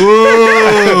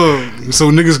 Ooh. So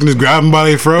niggas can just grab them by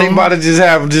their fro. They about to just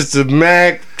have just a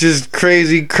Mac, just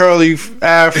crazy curly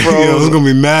afro. Yo, there's gonna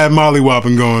be mad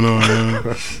mollywopping going on,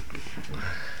 yo.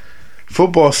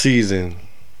 Football season.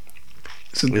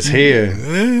 It's here.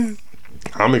 Yeah.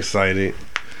 I'm excited.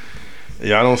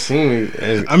 Y'all don't see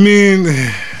me. I mean,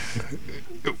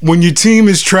 when your team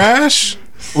is trash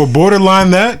or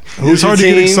borderline that, Who's it's hard to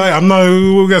your get team? excited. I'm not.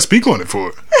 We got to speak on it for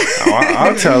it.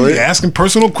 I'll tell it. You're asking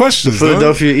personal questions. dog.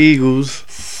 Philadelphia Eagles.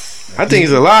 I think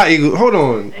it's a lot of Eagles. Hold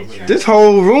on. This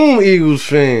whole room Eagles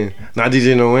fan. Not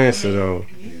DJ No Answer though.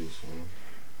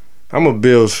 I'm a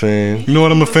Bills fan. You know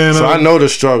what I'm a fan So of? I know the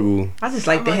struggle. I just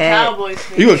like I'm the a hat. Cowboys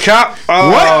fan. You a cow?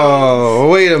 Oh,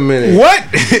 wait a minute. What?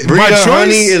 My Breeder choice?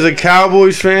 Honey is a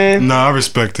Cowboys fan. Nah, I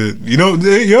respect it. You know,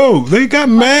 they got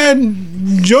mad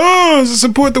Jones to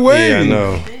support the way. Yeah, I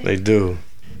know they do.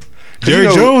 Jerry You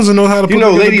know- Jones knows how to put You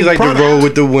know, together ladies the like to product. roll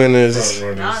with the winners,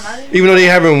 Nah, not even. even though they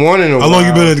haven't won in a How while. long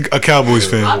you been a Cowboys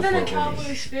fan? I've been a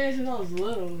Cowboys fan since I was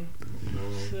little.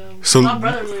 So- my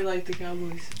brother really liked the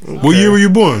Cowboys. So What year were you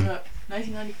born?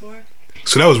 1994.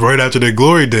 So that was right after their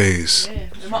glory days. Yeah,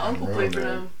 and my uncle played for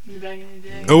them back in the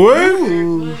day. Oh, what? Eric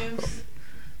Williams.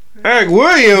 Eric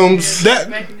Williams. That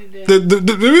Back in the day.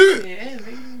 the Yeah,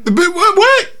 the bit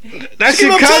what? That's You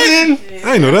your know what I'm cousin.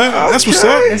 I ain't know that. That's what's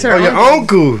up. That's Or her your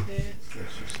uncle. uncle.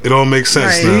 It all makes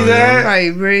sense Right. now. See that? yeah.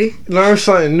 Right, Bree. Learn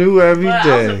something new every but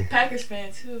I was a day. Packers fan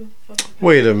too. Fuck with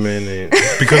Wait a minute.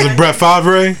 Because of Brett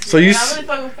Favre. So you, Packers. I really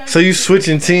fuck with Packers. so you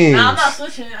switching teams? Nah, I'm not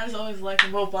switching. I just always liked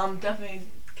them both, but I'm definitely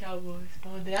Cowboys.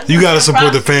 all day. I just You wanna gotta see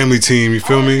support the prosper. family team. You I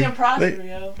feel wanna see me? them prosper, They-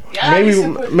 yo. Yeah, I Maybe,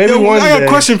 support- maybe Yo, one I got day. a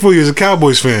question for you as a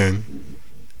Cowboys fan.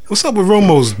 What's up with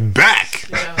Romo's back?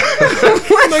 Yeah.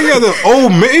 Like, you got the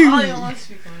old I don't even man. want to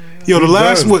speak on it. Yo, the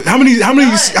last what? How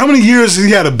many years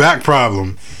he had a back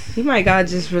problem? You might gotta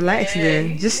just relax Yeah, then.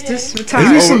 yeah. Just He retire.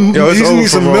 needs some, Yo, it's he over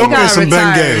needs some for milk Romo. You and gotta some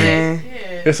retire, Bengay. man.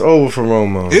 Yeah. It's over for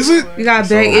Romo. Is it? You got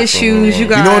back over for issues. You Romo.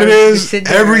 got. You know what it is? Sit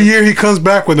down. Every year he comes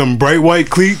back with them bright white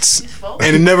cleats,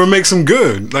 and it never makes him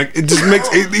good. Like it just makes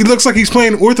it. He looks like he's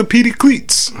playing orthopedic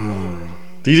cleats.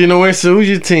 DJ No Answer, who's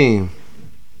your team?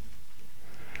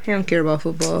 He don't care about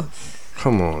football.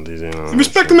 Come on, DJ No Answer.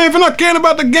 Respect the man for not caring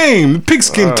about the game. The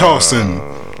pigskin tossing,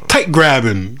 tight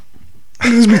grabbing.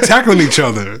 Niggas be tackling each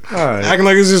other, Alright. acting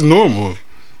like it's just normal.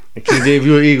 And King Dave,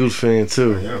 you an Eagles fan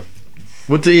too. Yeah.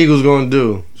 What the Eagles gonna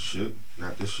do? Shit,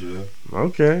 not this year.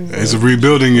 Okay. It's a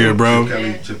rebuilding year, bro.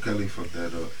 Chip Kelly fucked that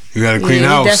up. You got to clean Yeah,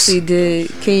 house. He definitely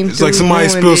did. Came It's like through somebody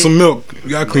doing spilled it. some milk. You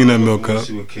got to clean that milk I up. want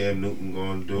to see what Cam Newton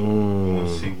gonna do. I want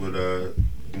to see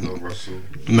what Russell.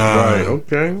 Nah. Right.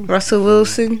 Okay. Russell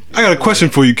Wilson. I got a question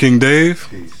for you, King Dave.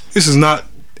 Peace. This doesn't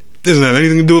have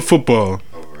anything to do with football.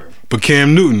 All right. But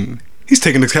Cam Newton, he's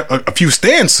taking a few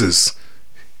stances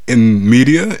in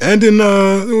media and in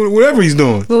whatever he's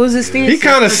doing. What was his stance? He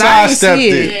kind of 'Cause I ain't see sidestepped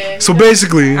it. Yeah. So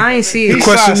basically, I ain't see He it.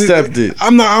 question- sidestepped it. I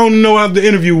don't know how the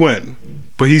interview went,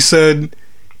 but he said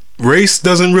race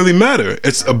doesn't really matter.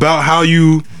 It's about how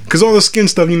you, because all the skin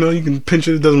stuff, you can pinch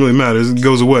it. It doesn't really matter. It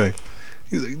goes away.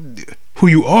 He's like, who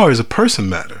you are as a person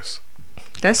matters.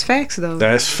 That's facts, though.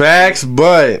 That's facts,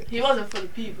 but He wasn't for the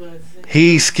people.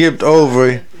 he skipped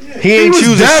over. He He ain't was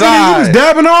choose a dabbing, he was side.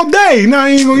 dabbing all day. Now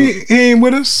he ain't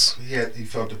with us. He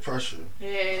felt the pressure. Yeah.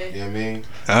 You know what I mean? He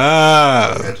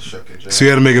Ah. had to shuck it down. So he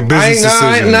had to make a business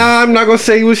decision. I'm not gonna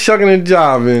say he was shucking and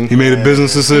jiving. He made a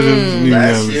business decision. You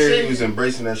Last know. year, he was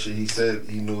embracing that shit. He said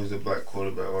he knew he was a black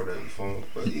quarterback, all that phone.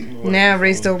 But even when Now he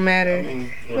race phone, don't matter. I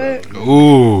mean, whatever.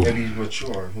 Ooh. Maybe he's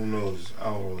mature. Who knows? I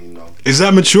don't really know. Is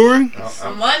that maturing?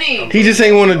 Some money. He just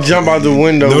ain't want to jump out the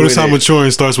window. Notice with how it. maturing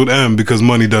starts with M because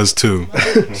money does too.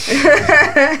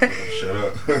 Shut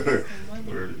up.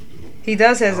 Word. He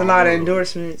does has a lot of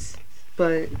endorsements,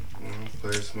 but Play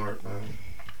it smart, man.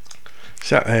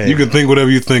 Hey. You can think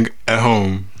whatever you think at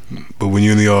home, but when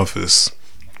you're in the office,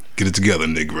 get it together,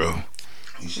 Negro.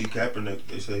 You see Kaepernick,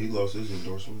 they say he lost his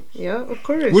endorsements. yeah, of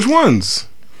course. Which ones?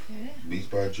 Beats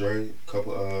by Dre,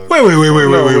 couple Wait.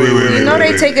 You know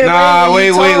they take it away. Nah, when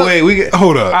you talk. wait. We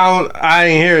Hold up. I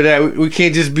ain't hear that. We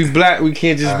can't just be black. We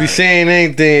can't just be saying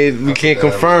anything. We can't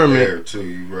confirm it. Too,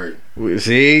 you right.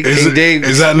 See, Is King Dave,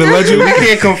 that an alleged? we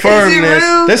can't confirm Is it this.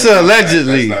 real? This is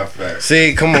allegedly. That's not fact.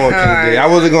 See, come on, King Dave. I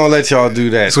wasn't gonna let y'all do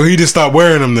that. So he just stopped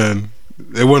wearing them then.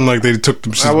 It wasn't like they took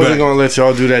them I shit wasn't back. gonna let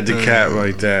y'all do that to Cat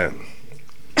like that.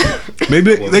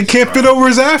 Maybe they can't fit over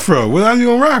his afro. Well, how you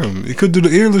gonna rock him? He could do the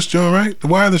earless John, right? The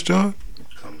wireless John.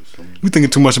 We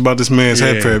thinking too much about this man's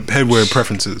Yeah. headwear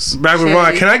preferences. Back with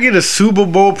Ron, can I get a Super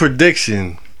Bowl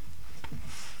prediction?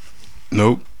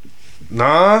 Nope.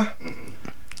 Nah.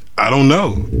 I don't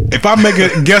know. If I make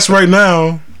a guess right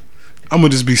now, I'm gonna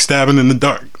just be stabbing in the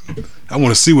dark. I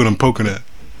want to see what I'm poking at.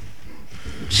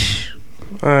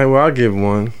 All right, well, I'll give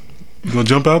one. You gonna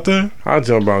jump out there? I'll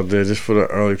jump out there just for the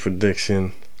early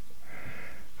prediction.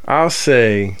 I'll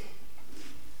say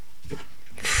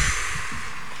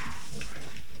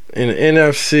in the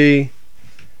NFC,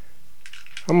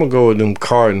 I'm gonna go with them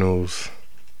Cardinals.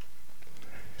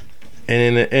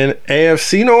 And in the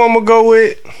AFC, you know what I'm gonna go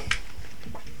with?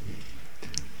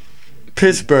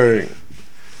 Pittsburgh.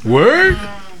 Word?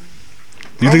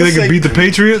 You think they can beat the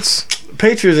Patriots?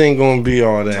 Patriots ain't gonna be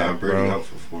all Tom that, Brady bro. out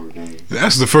for 4 games.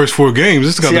 That's the first 4 games.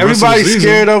 This got See, the rest of the everybody's season.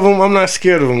 scared of them. I'm not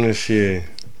scared of them this year.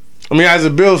 I mean, as a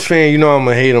Bills fan, you know I'm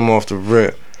gonna hate them off the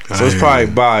rip. So I it's hear probably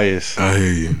you. biased. I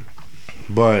hear you.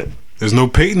 But There's no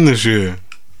Peyton this year.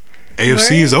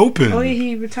 AFC is open. Oh,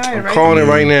 he retired, I'm right? calling it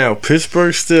right now.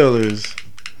 Pittsburgh Steelers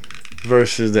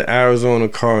versus the Arizona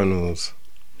Cardinals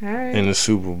All right. in the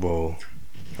Super Bowl.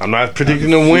 I'm not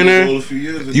predicting the winner. A few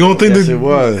years ago. You don't think Yes, that? it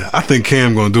was. I think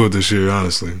Cam gonna do it this year.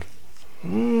 Honestly,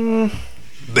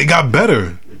 they got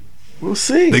better. We'll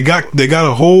see. They got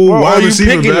a whole Well, wide are you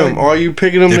receiver picking back. them? Are you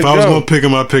picking them If to I was go? gonna pick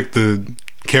them, I picked the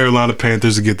Carolina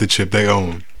Panthers to get the chip they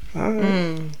own.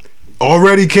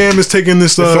 Already, Cam is taking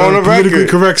this on the politically record.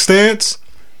 correct stance.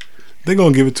 They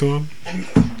gonna give it to him.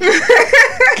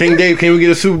 King Dave, can we get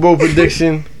a Super Bowl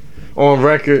prediction on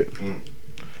record?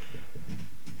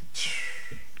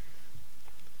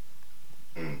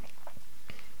 I'm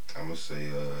gonna say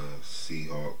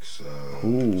Seahawks,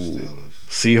 Ooh. Steelers.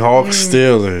 Seahawks,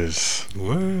 Steelers.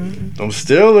 What? Them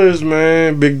Steelers,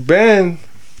 man. Big Ben.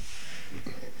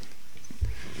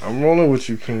 I'm rolling with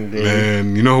you, King Dave.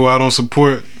 Man, you know who I don't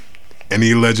support?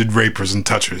 Any alleged rapers and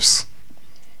touchers.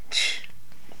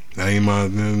 That ain't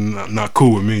not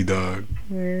cool with me, dog.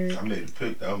 I made a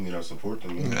pick. That don't mean I support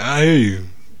them. I hear you.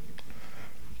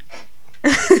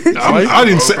 I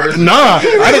didn't say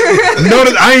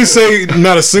I ain't say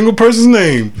not a single person's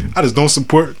name. I just don't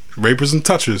support rapers and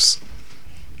touchers.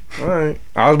 All right.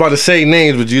 I was about to say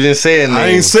names, but you didn't say a name. I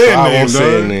ain't saying so I won't names,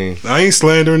 say a dog. name. I ain't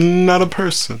slandering not a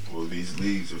person. Well, these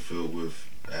leagues are filled with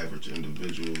average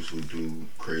individuals who do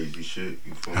crazy shit.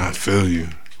 You feel I me? feel you.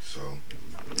 So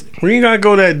We ain't gotta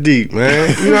go that deep,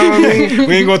 man. You know what I mean?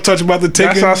 We ain't gonna touch about the That's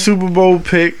taking. our Super Bowl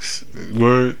picks.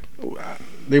 Word.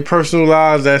 They personal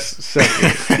lives, that's second.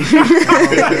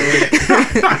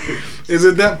 Is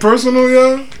it that personal,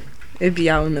 yo? It'd be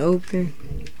out in the open.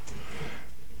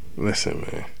 Listen,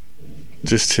 man.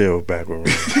 Just chill back with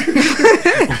me.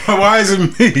 Why is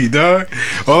it me, dog?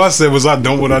 All I said was I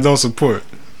don't support.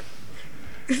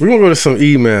 We're gonna go to some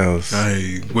emails.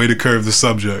 Hey, way to curve the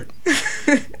subject.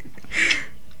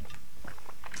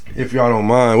 If y'all don't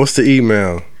mind. What's the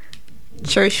email?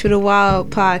 Church for the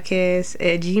Wild podcast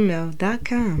at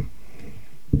gmail.com.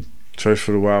 Church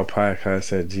for the Wild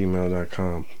podcast at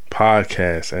gmail.com.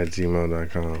 Podcast at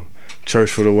gmail.com. Church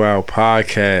for the Wild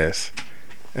podcast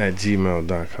at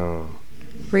gmail.com.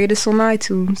 Rate us on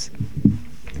iTunes.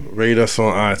 Rate us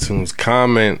on iTunes.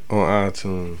 Comment on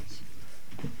iTunes.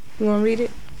 You want to read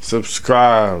it?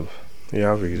 Subscribe. Yeah,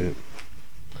 I'll read it.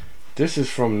 This is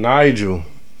from Nigel.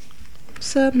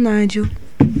 What's up, Nigel?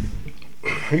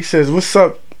 He says, "What's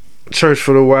up, Church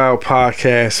for the Wild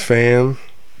podcast fam?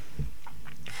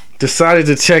 Decided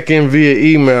to check in via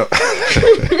email."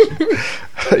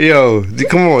 Yo,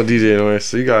 come on, DJ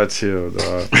Noise. You gotta chill,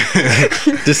 dog.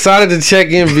 Decided to check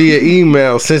in via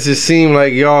email since it seemed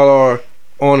like y'all are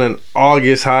on an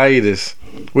August hiatus,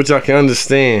 which I can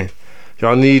understand.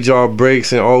 Y'all need y'all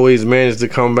breaks and always manage to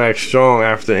come back strong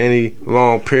after any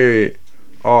long period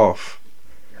off.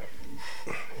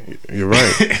 You're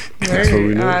right. That's what we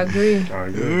need. I agree. I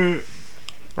agree.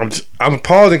 I'm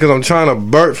pausing because I'm trying to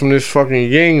burp from this fucking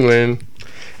Yingling, and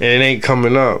it ain't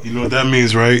coming up. You know what that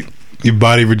means, right? Your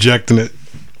body rejecting it.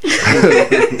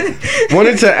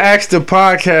 Wanted to ask the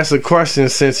podcast a question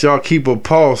since y'all keep a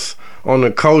pulse on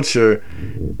the culture,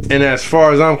 and as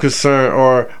far as I'm concerned,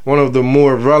 are one of the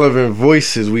more relevant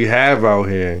voices we have out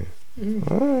here.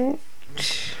 All right.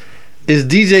 Is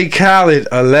DJ Khaled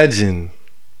a legend?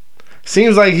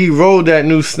 Seems like he rode that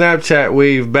new Snapchat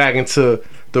wave back into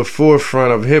the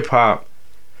forefront of hip hop,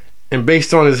 and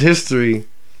based on his history,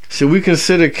 should we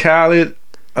consider Khaled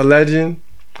a legend?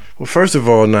 Well, first of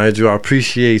all, Nigel, I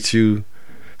appreciate you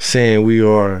saying we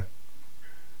are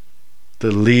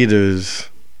the leaders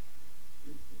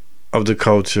of the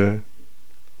culture,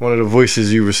 one of the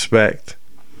voices you respect.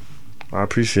 I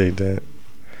appreciate that.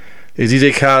 Is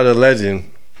DJ Khaled a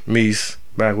legend? Mies,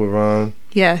 back with Ron.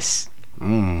 Yes.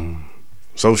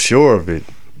 So sure of it.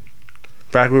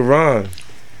 Back with Ron.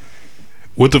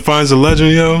 What defines a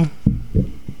legend, yo?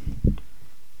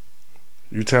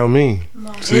 You tell me.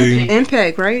 See?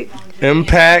 Impact, right?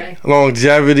 Impact,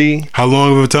 longevity, How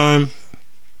long of a time?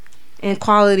 And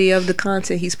quality of the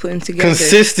content he's putting together.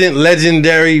 consistent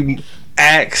legendary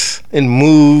acts and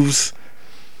moves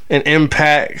and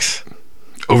impacts.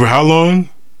 Over how long?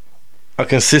 A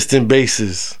consistent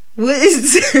basis. What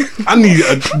is I need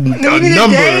a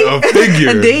number, a figure.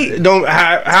 a date? Don't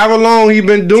however long he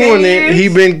been doing 10 it, years? he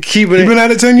been keeping You it. been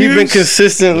at it 10 He years? been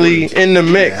consistently in the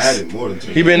He mix. had it more than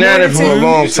 10 He been years. at it for a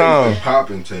long time.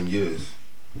 Popping 10 years.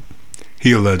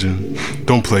 He a legend.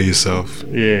 Don't play yourself.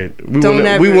 Yeah, we Don't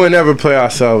wouldn't ever play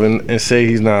ourselves and say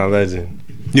he's not a legend.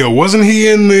 Yo, wasn't he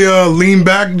in the Lean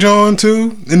Back John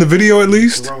too? In the video at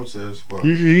least? What's wrong with this? Well,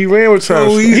 He ran with Terror Oh,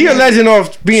 Squad. he- He a legend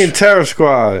off being Terror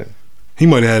Squad. He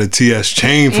might have had a TS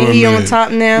chain for And a he on minute. top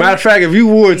now. Matter of fact, if you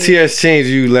wore TS chains,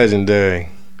 you legendary.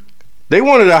 They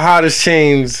one of the hottest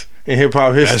chains in hip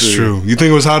hop history. That's true. You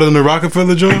think it was hotter than the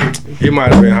Rockefeller joint? It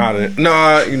might have been hotter. No,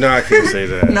 I can't say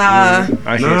that. Nah.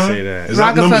 I can't Nah. say that. Is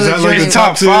that, number, is that like the joint.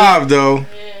 top Top 5 though.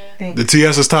 The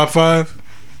TS is top 5?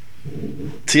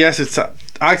 TS is top.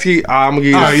 Actually, I'm gonna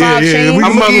give you. Oh, the yeah, five yeah. chains? We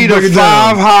I'm can gonna give you break the it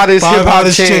down. 5 hottest hip Five hop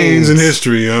hottest chains in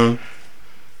history, huh?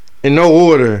 in no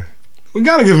order. We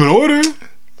gotta give him an order.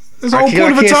 That's the I whole point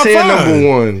can't of a top say a 5. number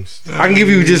one. I can give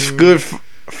you just good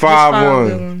 5 good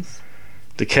ones. ones.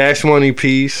 The Cash Money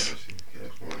piece,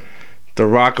 the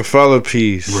Rockefeller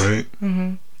piece, Right.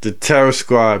 the Terror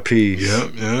Squad piece,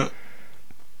 Yeah.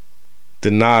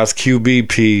 the Nas QB I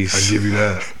piece, give you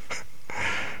that.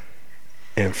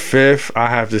 and 5th, I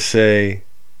have to say,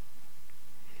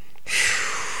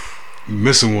 You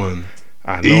missing one.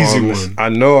 I know Easy I'm one. I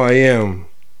know I am.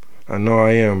 I know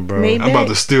I am, bro. Maybe. I'm about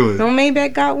to steal it. No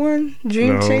Maybach got one?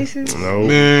 Dream No, Chasers? No,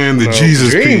 Man, the no.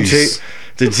 Jesus Dream piece.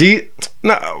 The G.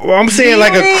 No, well, I'm saying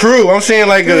like a G-Unit? crew. I'm saying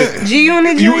like a. G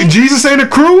Unit? You Jesus ain't a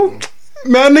crew?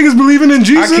 Mad niggas believing in I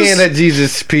Jesus? can't let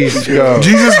Jesus piece go.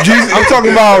 Jesus. I'm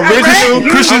talking about original.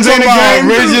 Christians I'm ain't a talking about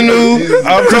gang. original.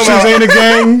 I'm talking Christians ain't about, a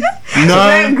gang.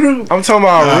 Nah. Group. I'm talking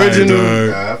about Alright, original.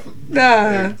 dog.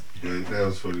 Nah. That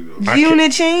was funny though. G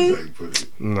Unit chain? Like, put it.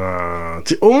 Nah.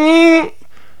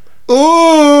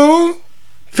 Ooh.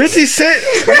 50 Cent.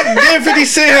 Then 50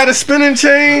 Cent had a spinning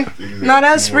chain. No,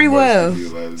 that's Free Will.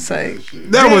 It's like-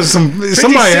 That was some. 50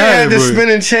 Somebody Cent had the it, but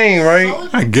spinning chain, right?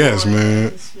 I guess,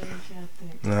 man.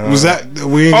 Nah. Was that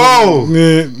we? Ain't, Oh!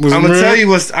 yeah, was I'm it gonna real? tell you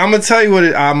what. I'm gonna tell you what.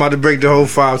 I'm about to break the whole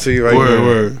 5 to you right now.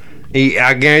 Word.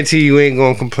 I guarantee you ain't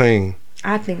gonna complain.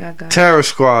 I think I got it. Terror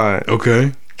Squad,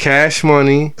 Okay. Cash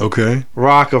Money, Okay.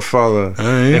 Rockefeller, All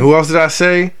and right. who else did I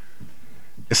say?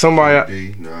 It's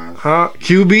somebody, B, Nas. huh?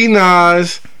 QB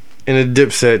Nas and a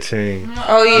Dipset chain.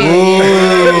 Oh,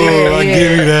 yeah. Ooh, I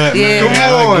give you that. Yeah. Man.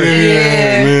 Come on. I give you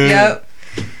that, man. Yep.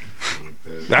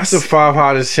 That's the 5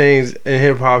 hottest chains in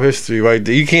hip hop history, right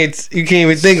there. You can't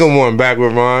even think of one back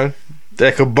with Ron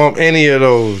that could bump any of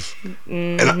those.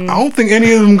 And I don't think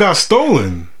any of them got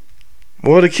stolen.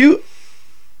 Well, the Q.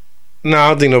 No, I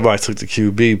don't think nobody took the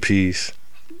QB piece.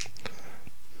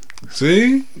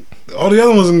 See, all the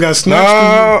other ones got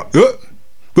snatched. No.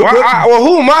 Well,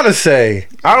 who am I to say?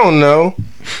 I don't know.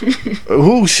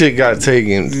 Who shit got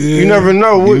taken? You never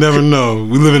know. You never know.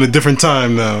 We live in a different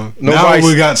time now. Now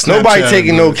we got Snapchat. Nobody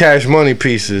taking no Cash Money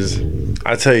pieces.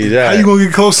 I tell you that. How you gonna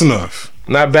get close enough?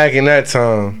 Not back in that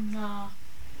time.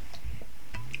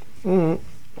 Nah.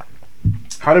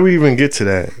 How did we even get to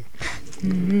that?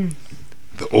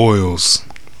 The oils.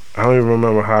 I don't even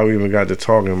remember how we even got to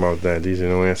talking about that. DJ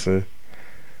No Answer.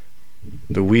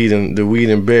 The weed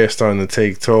and bear starting to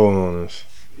take toll on us.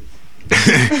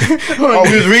 Oh,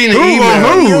 we was reading the email.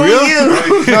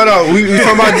 No, we were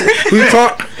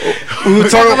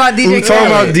talking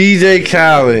about DJ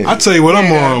Khaled. I tell you what,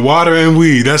 I'm on water and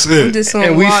weed. That's it.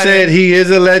 And we said he is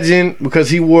a legend because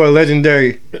he wore a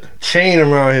legendary chain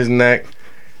around his neck,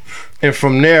 and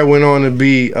from there went on to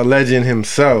be a legend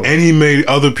himself. And he made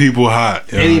other people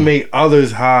hot. And he made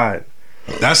others hot.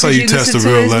 That's how you test a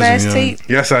real legend. Tape?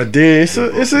 Yes, I did. It's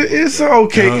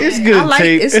okay. Yeah. It's good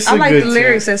tape. I like the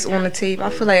lyrics tape. that's on the tape. I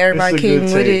feel like everybody came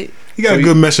with it. You got a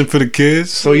good message for the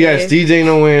kids. So yes, DJ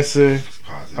No Answer.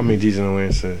 DJ No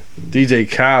Answer. DJ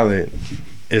Khaled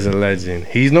is a legend.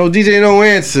 He's no DJ No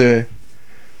Answer,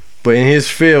 but in his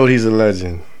field, he's a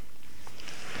legend.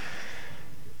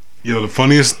 Yo, the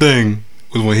funniest thing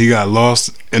was when he got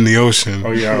lost in the ocean.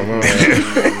 Oh yeah, I remember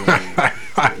that.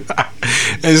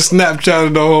 And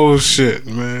Snapchatted the whole shit,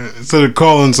 man. Instead of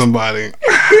calling somebody.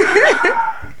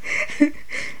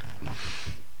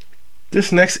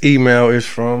 This next email is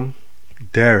from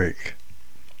Derek.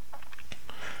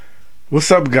 What's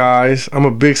up, guys? I'm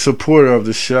a big supporter of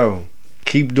the show.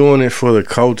 Keep doing it for the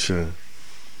culture.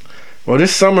 Well,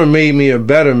 this summer made me a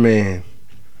better man.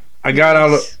 I got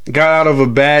out of a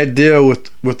bad deal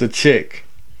with a chick.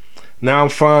 Now I'm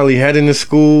finally heading to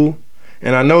school,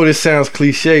 and I know this sounds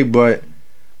cliche, but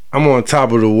I'm on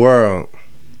top of the world.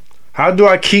 How do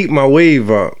I keep my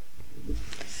wave up?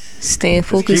 Staying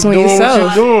focused on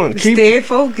yourself. Stay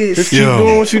focused. Just keep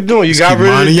doing what you're doing. You got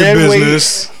rid of the dead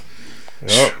weight.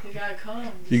 Yep.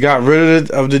 You got rid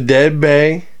of the dead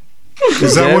bay.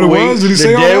 Is that what it was? Did he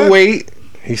say all that? The dead weight.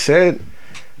 He said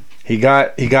he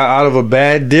got out of a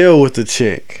bad deal with the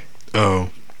chick. Oh.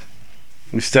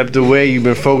 You stepped away. You've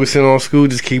been focusing on school.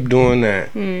 Just keep doing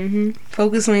that.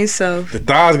 Focus on yourself. The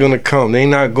thigh's gonna come. They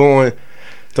not going.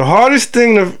 The hardest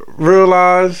thing to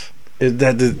realize is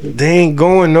that they ain't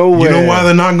going nowhere. You know why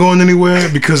they're not going anywhere?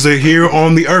 Because they're here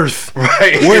on the earth.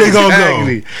 Right. Where they gonna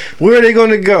go? Where are they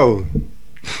gonna go?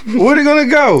 Where are they gonna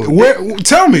go? Where?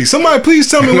 Tell me. Somebody please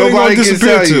tell me where they gonna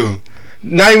disappear to.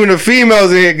 Not even the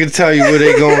females in here can tell you where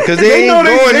they going because they ain't going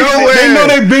nowhere. They know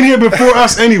they've been here before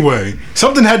us anyway.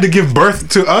 Something had to give birth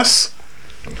to us.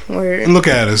 Word. And look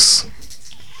at us.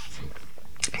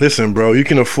 Listen, bro, you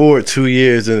can afford 2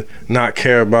 years to not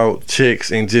care about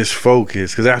chicks and just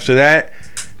focus. Because after that,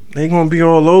 they gonna be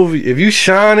all over you. If you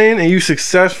shining and you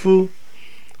successful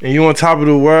and you on top of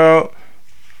the world,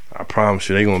 I promise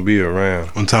you, they gonna be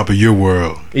around. On top of your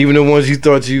world. Even the ones you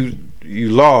thought you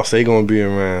lost, they gonna be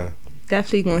around.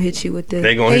 Definitely gonna hit you with the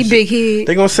they gonna hey big head.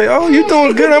 They gonna say, "Oh, you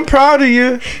doing good. I'm proud of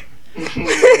you."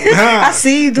 I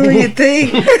see you doing your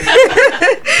thing.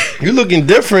 You looking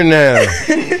different now.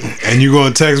 And you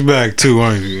gonna text back too,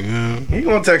 aren't you? Yeah. You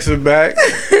gonna text her back.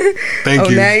 Thank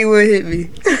you. Now you will hit me.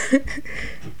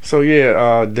 So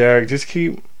yeah, Derek, just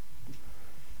keep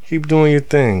doing your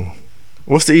thing.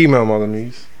 What's the email, Mother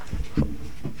Mies?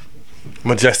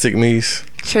 Majestic Mies.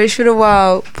 Church for the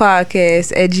Wild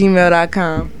podcast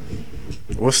 @gmail.com.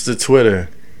 What's the Twitter?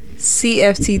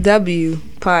 CFTW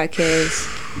podcast.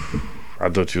 I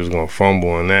thought you was gonna fumble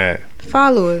on that.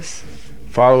 Follow us.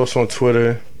 Follow us on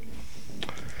Twitter.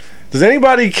 Does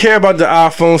anybody care about the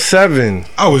iPhone 7?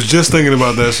 I was just thinking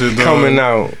about that shit, dog. Coming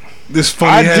out. This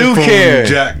funny headphone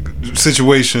jack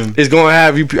situation. It's gonna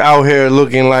have you out here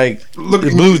looking like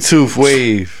Bluetooth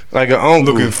wave, like an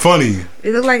uncle. Looking funny.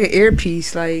 It look like an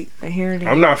earpiece, like a hearing aid.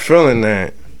 I'm not feeling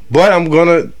that, but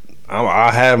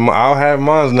I'll have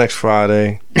mine next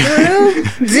Friday.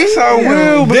 Yes, I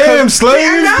will. Damn,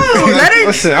 slave. Let it.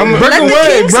 Listen, I'm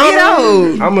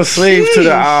a slave to the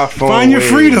iPhone. Find your wave.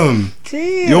 freedom. Damn.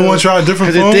 You don't want to try a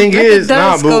different phone? The thing is,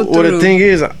 the thing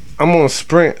is, I'm on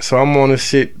Sprint, so I'm on this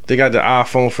shit. They got the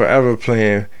iPhone Forever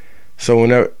plan. So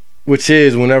whenever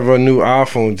a new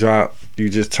iPhone drop, you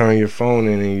just turn your phone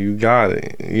in and you got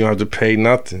it. You don't have to pay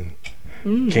nothing.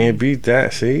 Can't beat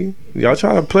that. See, y'all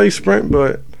try to play Sprint,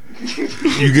 but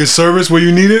you get service where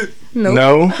you need it. Nope.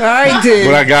 No, I did.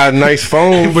 but I got a nice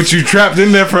phone. But you trapped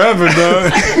in there forever,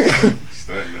 dog.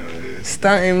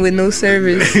 Stunting with no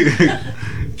service.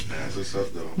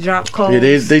 Drop calls. Yeah,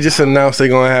 they just announced they're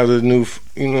gonna have the new,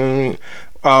 you know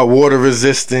what I mean, water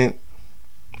resistant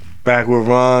Back with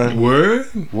Ron. Word?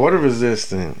 Water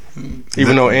resistant.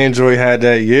 Even though Android had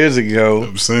that years ago.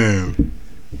 I'm saying.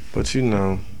 But you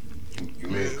know. You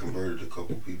may have converted a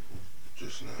couple people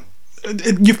just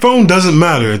now. Your phone doesn't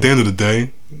matter at the end of the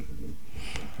day.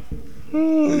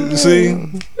 See?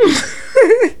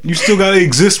 You still gotta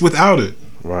exist without it.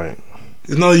 Right.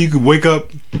 It's not like you could wake up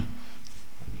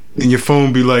and your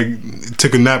phone be like,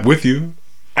 took a nap with you.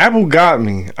 Apple got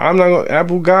me.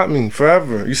 Apple got me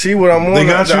forever. You see what I'm on? They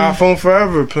got the you? iPhone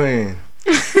Forever plan.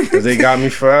 'Cause they got me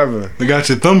forever. They got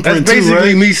your thumbprint That's too,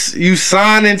 basically right? me. You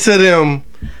sign into them.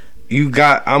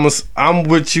 I'm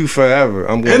with you forever.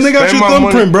 I'm gonna And they got spend your my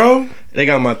thumbprint, money. bro. They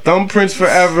got my thumbprints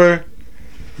forever.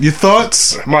 Your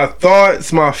thoughts. My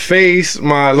thoughts, my face,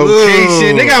 my location.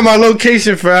 Ugh. They got my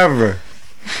location forever.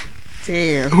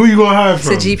 Damn. Who you gonna hide It's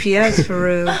from? a GPS for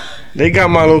real. They got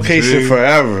my location See?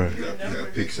 forever. You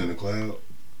got pics in the cloud.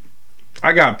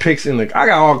 I got pics I got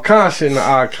all kinds of shit in the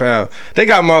iCloud. They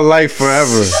got my life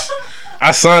forever.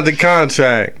 I signed the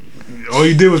contract. All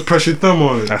you did was press your thumb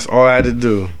on it. That's all I had to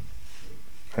do.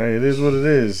 Hey, it is what it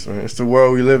is, man. It's the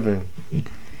world we live in.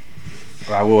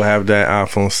 But I will have that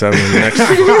iPhone 7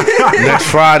 next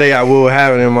Friday. I will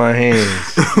have it in my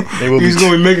hands. They will He's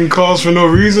gonna be making calls for no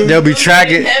reason. They'll be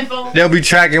tracking. Headphones. They'll be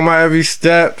tracking my every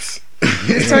steps,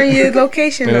 Just turn your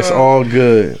location and it's on. all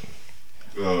good.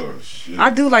 Oh shit. I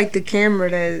do like the camera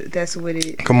that's with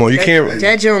it. Come on, you can't.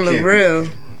 That joint look Can't be real.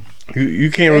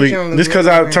 You can't That really. joint look Just because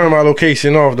real, I man. turn my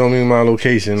location off, don't mean my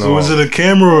location So off. is it a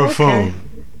camera or a Okay. phone?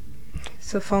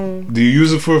 It's a phone. Do you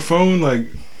use it for a phone? Like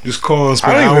just call and I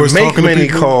spend don't hours even make talking to many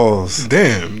people? calls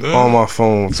Damn. dog. on my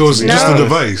phone. So it's to be just a honest.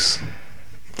 device.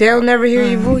 They'll never hear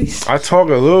your voice. I talk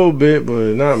a little bit,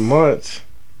 but not much.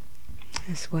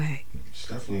 That's whack. It's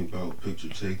definitely about picture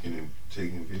taking and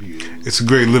taking videos. It's a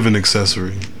great living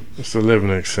accessory. It's a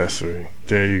living accessory.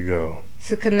 There you go.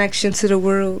 It's a connection to the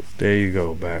world. There you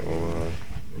go, Batman.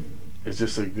 It's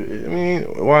just a good. I mean,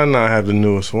 why not have the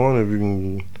newest one if you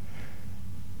can?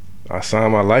 I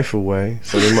signed my life away,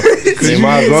 so they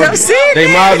might as well. Stop saying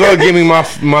They might as well give me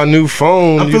my new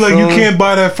phone. I feel like you me? can't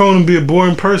buy that phone and be a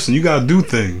boring person. You gotta do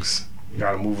things.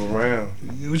 Gotta move around.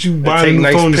 What you buy a take new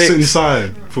nice phone to sit pics.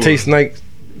 inside for?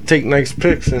 Take nice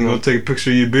pics You and gonna take a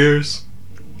picture of your beers,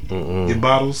 your Mm-mm.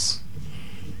 bottles?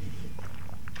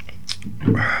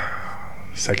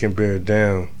 Second beer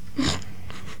down.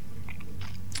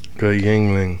 Good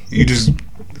Yingling. You just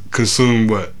consume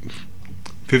what?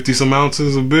 50 some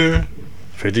ounces of beer?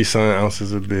 50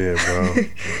 ounces of beer, bro.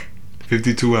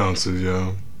 52 ounces,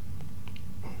 yo.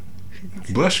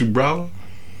 Bless you, brother.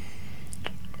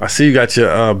 I see you got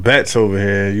your bets over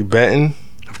here. You betting?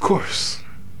 Of course.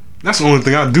 That's the only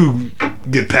thing I do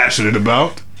get passionate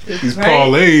about. These Right.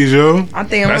 parlays, yo. I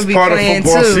think I'm That's gonna be part of playing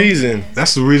football too. season.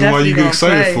 That's the reason why you get Definitely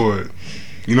excited gonna for it.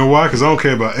 You know why? Because I don't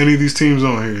care about any of these teams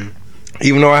on here.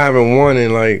 Even though I haven't won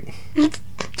in like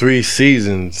 3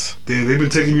 seasons. Damn, they've been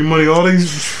taking your money all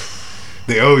these.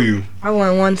 They owe you. I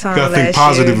won one time You gotta last think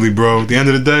positively, bro. At the end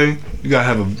of the day, you gotta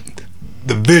have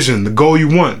the vision, the goal you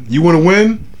want. You want to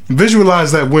win?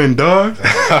 Visualize that win, dog.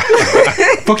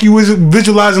 Fuck you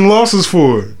visualizing losses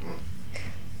for?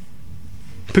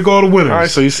 Pick all the winners. All right,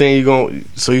 so you saying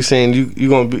you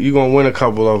gonna win a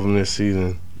couple of them this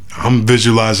season? I'm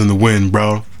visualizing the win,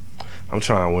 bro. I'm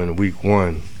trying to win week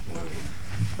 1.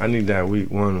 I need that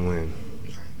week 1 win.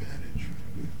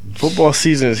 Football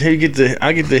season is here.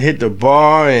 I get to hit the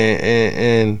bar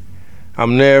and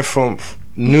I'm there from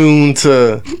noon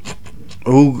to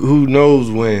who knows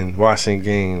when watching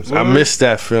games. I What? miss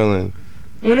that feeling.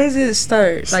 When does it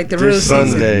start? Like the real This season?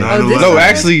 Sunday. Oh, this No, Sunday?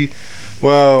 actually,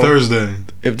 well, Thursday.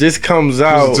 if this comes Is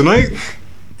out it tonight?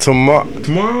 tomorrow,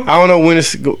 Tomorrow? I don't know when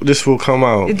this will come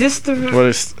out. Is this the But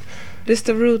it's this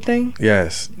the real thing?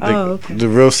 yes. Oh, okay. The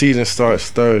real season starts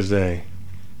Thursday.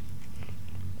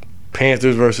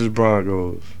 Panthers versus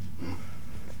Broncos.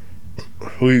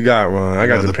 Who you got, Ron? I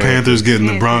got the Panthers getting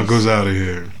the Broncos out of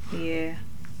here. Yeah.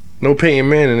 No Peyton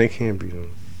Manning, they can't beat them.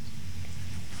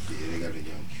 Yeah, they got a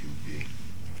young QB.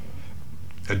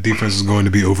 That defense is going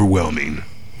to be overwhelming.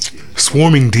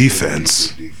 Swarming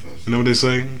defense. Good defense. You know what they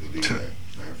say? Good defense.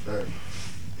 Matter of fact,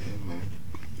 yeah, man.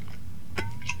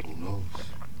 Who knows?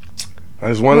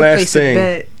 There's one I'm gonna last place a thing.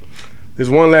 bet. There's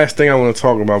one last thing I want to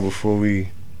talk about before we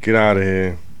get out of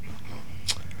here.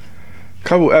 A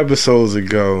couple episodes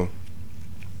ago,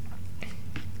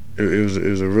 it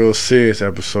was a real serious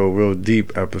episode, real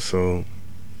deep episode.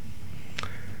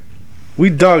 We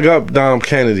dug up Dom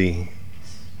Kennedy,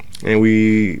 and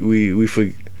we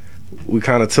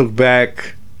kind of took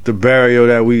back the burial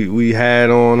that we had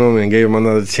on him and gave him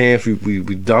another chance. We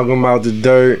dug him out the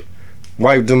dirt,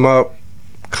 wiped him up,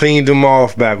 cleaned him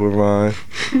off back with Ron.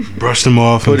 Brushed him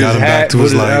off and Put got his him back hat, to put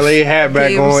his his life. LA hat back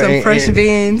Gave him on. some and- fresh and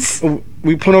Vans.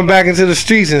 we put him back into the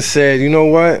streets and said, you know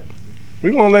what?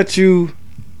 We're gonna let you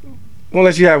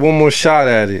have one more shot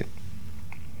at it.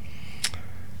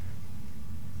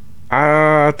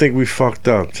 I think we fucked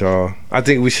up, y'all. I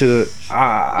think we should have.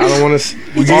 I don't want to.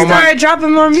 He just started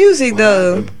dropping more music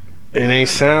though. It ain't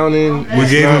sounding. We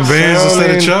gave him Vans instead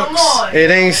of Come Chucks. on. It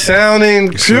ain't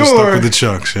sounding You should have stuck pure. with the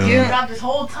Chucks, yo. Yeah. Dropped this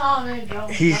whole time, man, bro.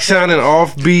 He sounding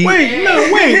offbeat. Wait, He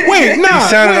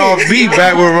sounded offbeat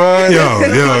back with Ron. Yo.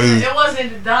 It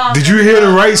wasn't the Dom. Did you hear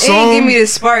the right It ain't song? give me the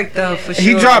spark though for sure.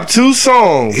 He dropped 2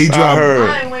 songs. He I dropped- heard.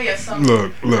 I ain't wait at something.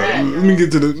 Look. Let me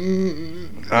get to the.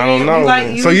 I don't know.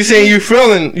 Like, So you saying you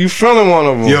feeling one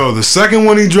of them? Yo, the second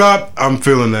one he dropped, I'm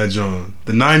feeling that John.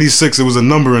 The 96, it was a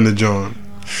number in the John.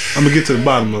 I'm gonna get to the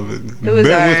bottom of it. It was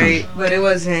Bear with me. alright, but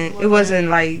it wasn't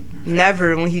like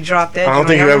never when he dropped that. I don't joint.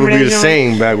 think Y'all he'll ever remember be that the joint?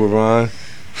 same back with Ron.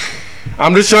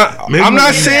 I'm just trying. Maybe I'm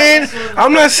not we- saying.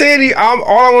 I'm not saying. All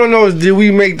I want to know is, did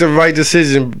we make the right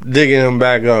decision digging him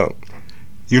back up?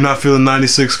 You're not feeling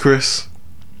 96, Chris?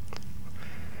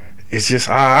 It's just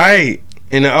all right,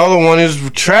 and the other one is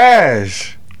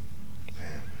trash.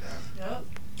 Yep.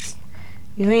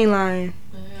 You ain't lying,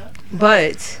 Yeah.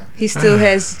 but he still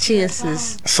has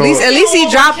chances. So- at least he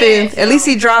dropping. At least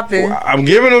he dropping. I'm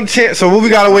giving him chance. So what we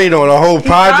gotta wait on? A whole He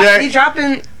project.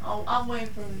 dropping Oh, I'm waiting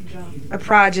for him to drop. a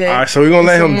project. All right, so we're gonna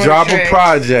let him Some more drop a tracks.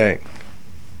 project,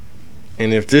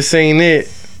 and if this ain't it,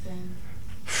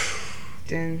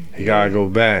 Then he gotta go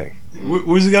back.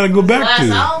 Where's he gotta go back Last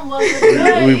to? album wasn't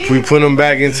good. We put him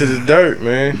back into the dirt,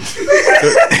 man.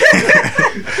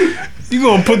 You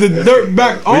gonna put the dirt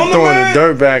back We on the throwing the man?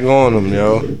 dirt back on him,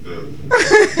 yo.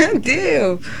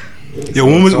 Damn. Yo,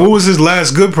 what was his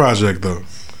last good project though?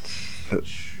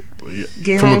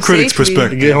 Get From a home critic's safely.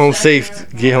 perspective. Get home safe.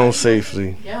 Get home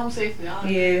safely. Get home safely.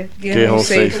 Honestly. Yeah, Get home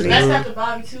safely. Best after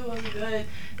Bobby too wasn't good.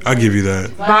 I'll give you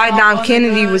that. By Dom wasn't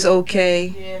Kennedy good. was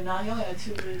okay. Yeah, nah, he only had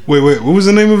 2 good. Wait, what was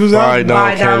the name of his By album? Dom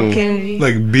By Dom Kennedy. Kennedy.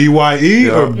 Like BYE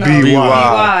or Yeah. BY?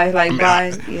 Why? Like by.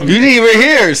 Yeah. You didn't even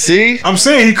hear it, see? I'm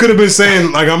saying he could have been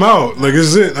saying like I'm out. Like this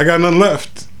is it. I got nothing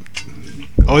left.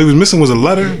 All he was missing was a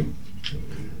letter.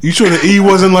 You sure the E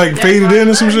wasn't like faded in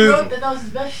or some He shit? wrote that was his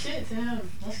best shit to him.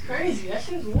 That's crazy. That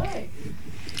shit was whack.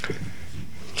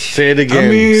 Say it again. I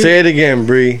mean- Say it again,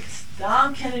 Bree.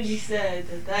 Dom Kennedy said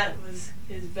that was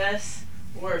his best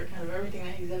work out of everything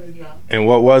that he's ever dropped. And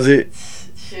what was it?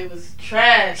 Shit was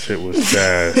trash. Shit was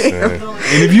trash, man.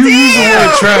 And if you use the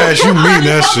word trash, you mean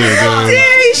that shit, man.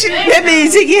 Damn, you should that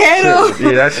means take your head off.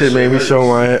 Yeah, that shit made me show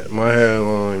my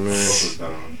hairline,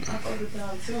 man.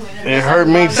 It hurt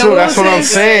me too. So That's what what I'm was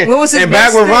his- saying. what was his And back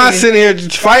best when Ron thing? sitting here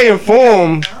fighting for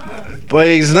him, but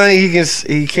he's nothing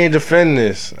he can't defend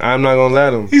this. I'm not gonna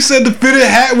let him. He said the fitted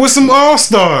hat with some all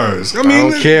stars. I I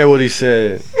mean, don't care what he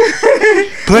said.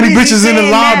 plenty What is he bitches in the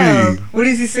saying lobby. now? What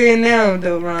is he saying now,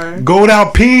 though, Ron? Gold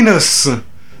out penis.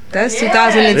 That's Yeah.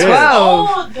 2012.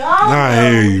 Oh, Dom. I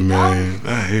hear you, man.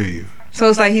 I hear you. So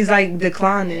it's like he's like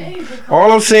declining.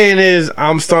 All I'm saying is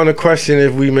I'm starting to question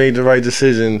if we made the right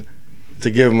decision to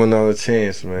give him another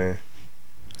chance, man.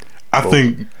 I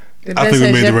think The I best think we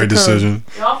has made yet the right to come. decision.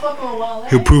 Y'all fucking with Wale.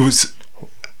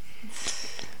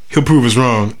 He'll prove us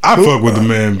wrong. I fuck with the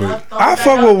man, but I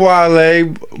fuck with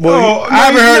Wale, but Oh, I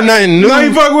haven't heard nothing new. Now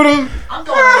you fuck with him. I'm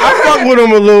going I fuck with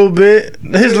him a little bit.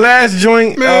 His last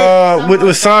joint with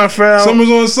Seinfeld. Summer's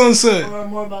on Sunset.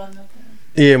 more about nothing.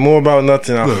 Yeah, more about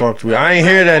nothing. I Look. fucked with. I ain't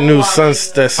hear that new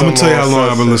Sunset. I'm gonna tell you how Summer long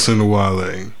I've been Sunset. listening to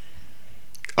Wale.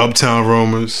 Uptown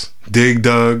Roamers, Dig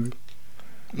Dug.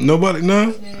 Nobody,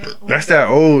 no. That's that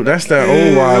old. That's that Yeah,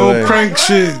 old Wale. old crank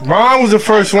shit. Ron was the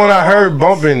first one I heard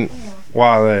bumping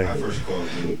Wale. I first called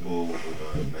him Bull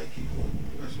with Nike.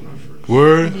 That's when I first.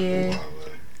 Word. Yeah.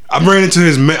 I ran into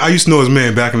his man. I used to know his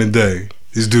man back in the day.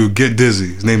 This dude, Get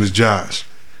Dizzy. His name is Josh.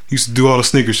 He used to do all the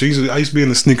sneaker shit. I used to be in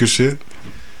the sneaker shit,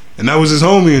 and that was his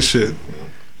homie and shit.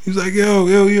 He was like, yo,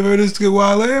 you ever heard this good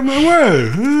Wale? I'm like,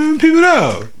 word, peep it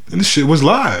out. And this shit was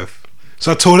live.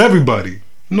 So I told everybody.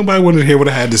 Nobody wanted to hear what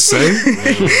I had to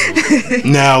say.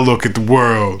 Now look at the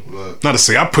world. Not to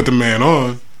say I put the man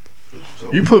on.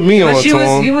 You put me on But to you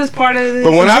him. was part of the.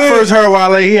 But when I first heard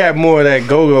Wale, he had more of that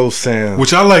go-go sound.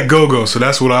 Which I like go-go, so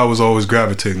that's what I was always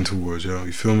gravitating towards, yo.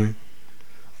 You feel me?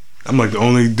 I'm like the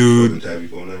only dude. Tabby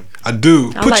Bonet. I do.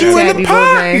 I Put like you in Tabby the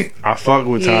pocket. Bonet. I fuck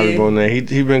with Yeah. Tommy Bonet.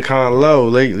 He been kind of low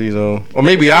lately though, or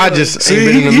maybe I just ain't See,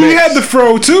 been in the he mix. had the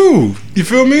fro too. You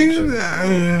feel me?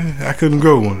 I couldn't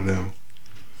grow one of them.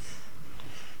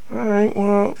 All right,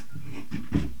 well,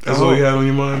 That's all you had on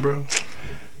your mind, bro?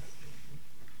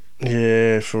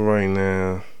 yeah, for right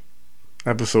now.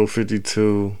 Episode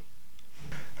 52.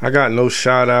 I got no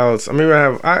shout outs. I mean,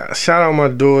 I shout out my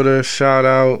daughter. Shout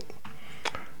out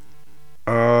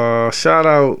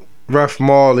Ref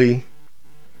Marley.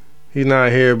 He's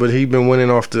not here, but he been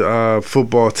winning off the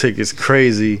football tickets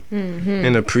crazy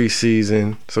in the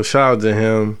preseason. So shout out to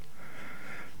him.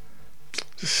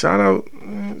 Shout out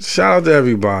to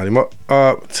everybody. My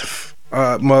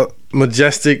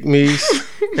Majestic Mies.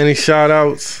 Any shout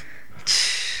outs?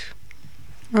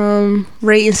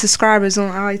 Rate and subscribers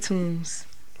on iTunes.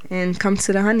 And come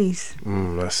to the honeys.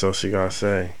 That's all she gotta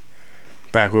say.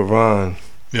 Back with Ron.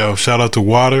 Yo, shout out to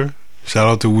water, shout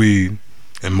out to weed,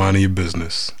 and mind your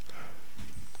business.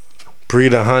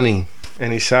 Breed of honey.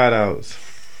 Any shout outs?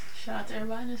 Shout out to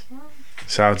everybody in this room.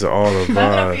 Shout out to all of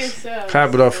us.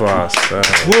 Clap it up for us.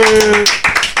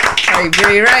 Right,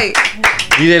 very right.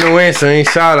 You didn't win, so ain't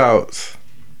shout outs.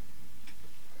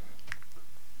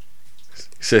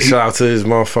 He said shout out to his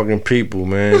motherfucking people,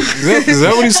 man. Is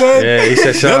that what he said? Yeah, he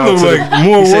said shout that out look to like the,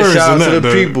 more he words said shout than out to that, the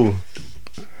dog. people.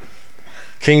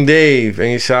 King Dave,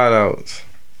 any shout outs?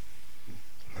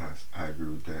 I agree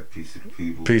with that. Peace to the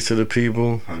people. Peace to the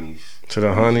people. Honeys. To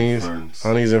the honeys.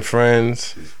 Honeys and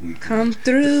friends. Come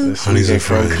through. This Honeys and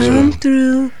weekend friends. Come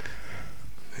through.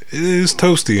 It is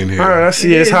toasty in here. All right, I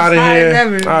see it's hot in hot here. than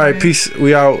ever, All right, man. peace.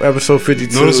 We out. Episode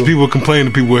 52. Notice the people complain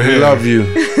to people with We hair. love you.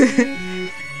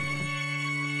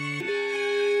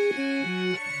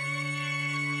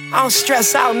 I don't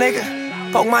stress out,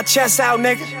 nigga. Poke my chest out,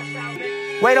 nigga.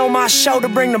 Wait on my show to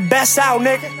bring the best out,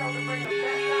 nigga.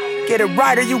 Get it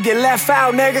right or you get left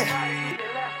out, nigga.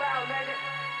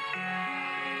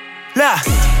 Look,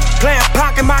 playing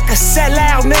pocket my cassette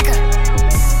loud, nigga.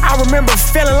 I remember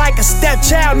feeling like a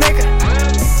stepchild, nigga.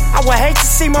 I would hate to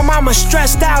see my mama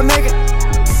stressed out, nigga.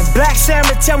 And Black Sam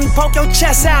to tell me poke your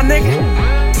chest out, nigga.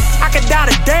 I could die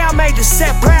today, I made the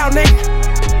set proud, nigga.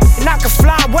 And I could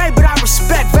fly away, but I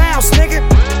respect vows, nigga.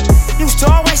 Used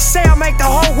to always say I make the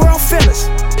whole world feel us.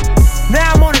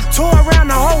 Now I'm on a tour around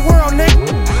the whole world, nigga.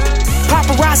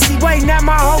 Paparazzi waiting at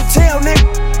my hotel,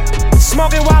 nigga.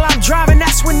 Smoking while I'm driving,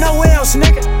 that's with no else,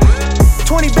 nigga.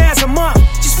 20 bands a month,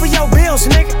 just for your bills,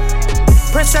 nigga.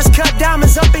 Princess cut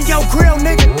diamonds up in your grill,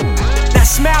 nigga. Now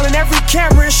smile in every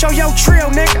camera and show your trill,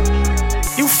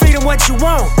 nigga. You feed 'em what you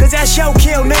want, cause that's your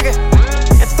kill, nigga.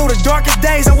 And through the darkest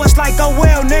days, I was like, oh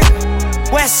well,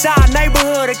 nigga. West side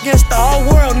neighborhood against the whole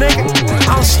world, nigga.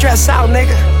 I don't stress out,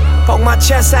 nigga. Poke my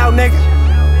chest out, nigga.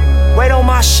 Wait on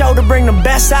my show to bring the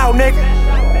best out, nigga.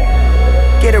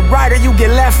 Get it right or you get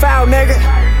left out, nigga.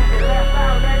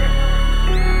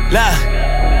 Look,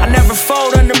 I never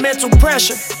fold under mental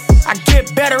pressure. I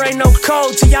get better, ain't no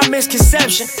code to y'all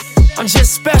misconception. I'm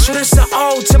just special, this an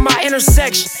ode to my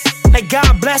intersection. May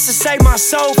God bless and save my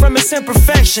soul from its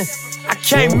imperfection. I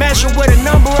can't measure with a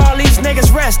number all these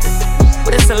niggas resting.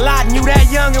 But it's a lot and you that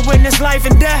young and witness life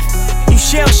and death. You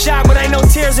shell shocked but ain't no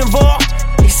tears involved.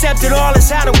 Accept it all, it's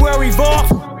how the world revolve.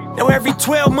 Now every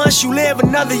 12 months you live,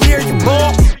 another year you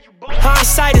bald.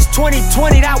 Hindsight is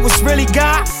 20/20, that was really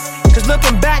God. Cause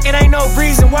looking back, it ain't no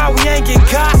reason why we ain't get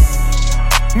caught.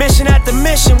 Mission after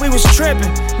mission, we was tripping.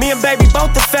 Me and baby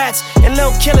both the fats in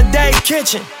Lil Killer Dave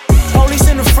kitchen. Police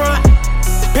in the front,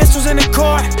 pistols in the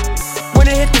court. When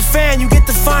it hit the fan, you get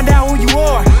to find out who you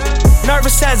are.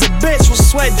 Nervous as a bitch with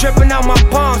sweat dripping out my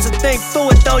palms. To think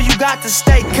through it though, you got to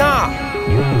stay calm.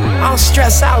 I don't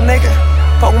stress out, nigga.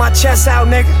 Poke my chest out,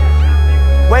 nigga.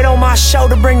 Wait on my show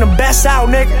to bring the best out,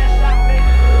 nigga.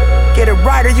 Get it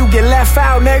right or you get left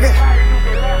out, nigga.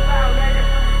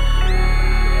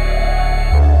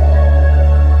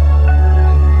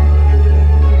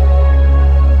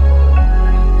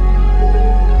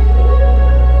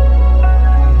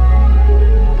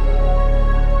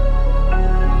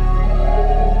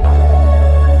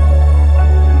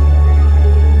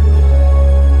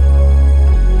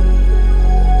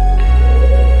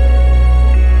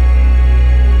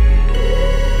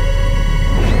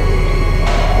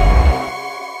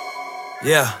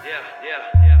 Yeah.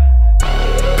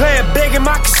 Playing big in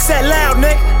my cassette loud,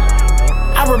 nigga.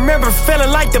 I remember feeling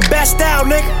like the best out,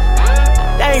 nigga.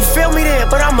 They ain't feel me then,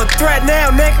 but I'm a threat now,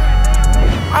 nigga.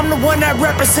 I'm the one that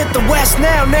represent the West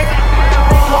now, nigga.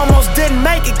 Almost didn't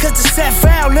make it cause the set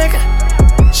foul, nigga.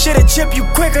 Shit'll chip you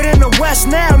quicker than the West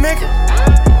now, nigga.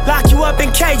 Lock you up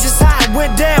in cages, how it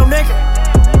went down, nigga.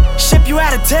 Ship you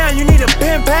out of town, you need a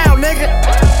pen pal, nigga.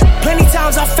 Plenty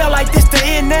times I felt like this the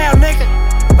end now, nigga.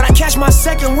 But I catch my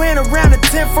second win around the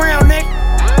 10th round, nigga.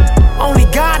 Only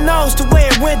God knows the way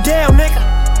it went down, nigga.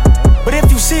 But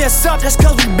if you see us up, that's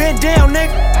cause we been down,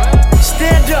 nigga.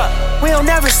 Stand up, we don't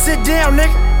never sit down,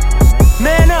 nigga.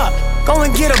 Man up, Go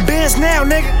and get a Benz now,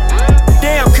 nigga.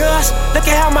 Damn, cuz, look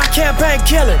at how my campaign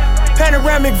killin'.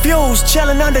 Panoramic views,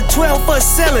 chillin' under 12-foot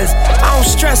ceilings. I don't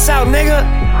stress out, nigga.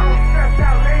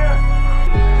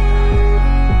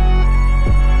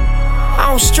 I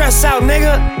don't stress out,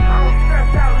 nigga.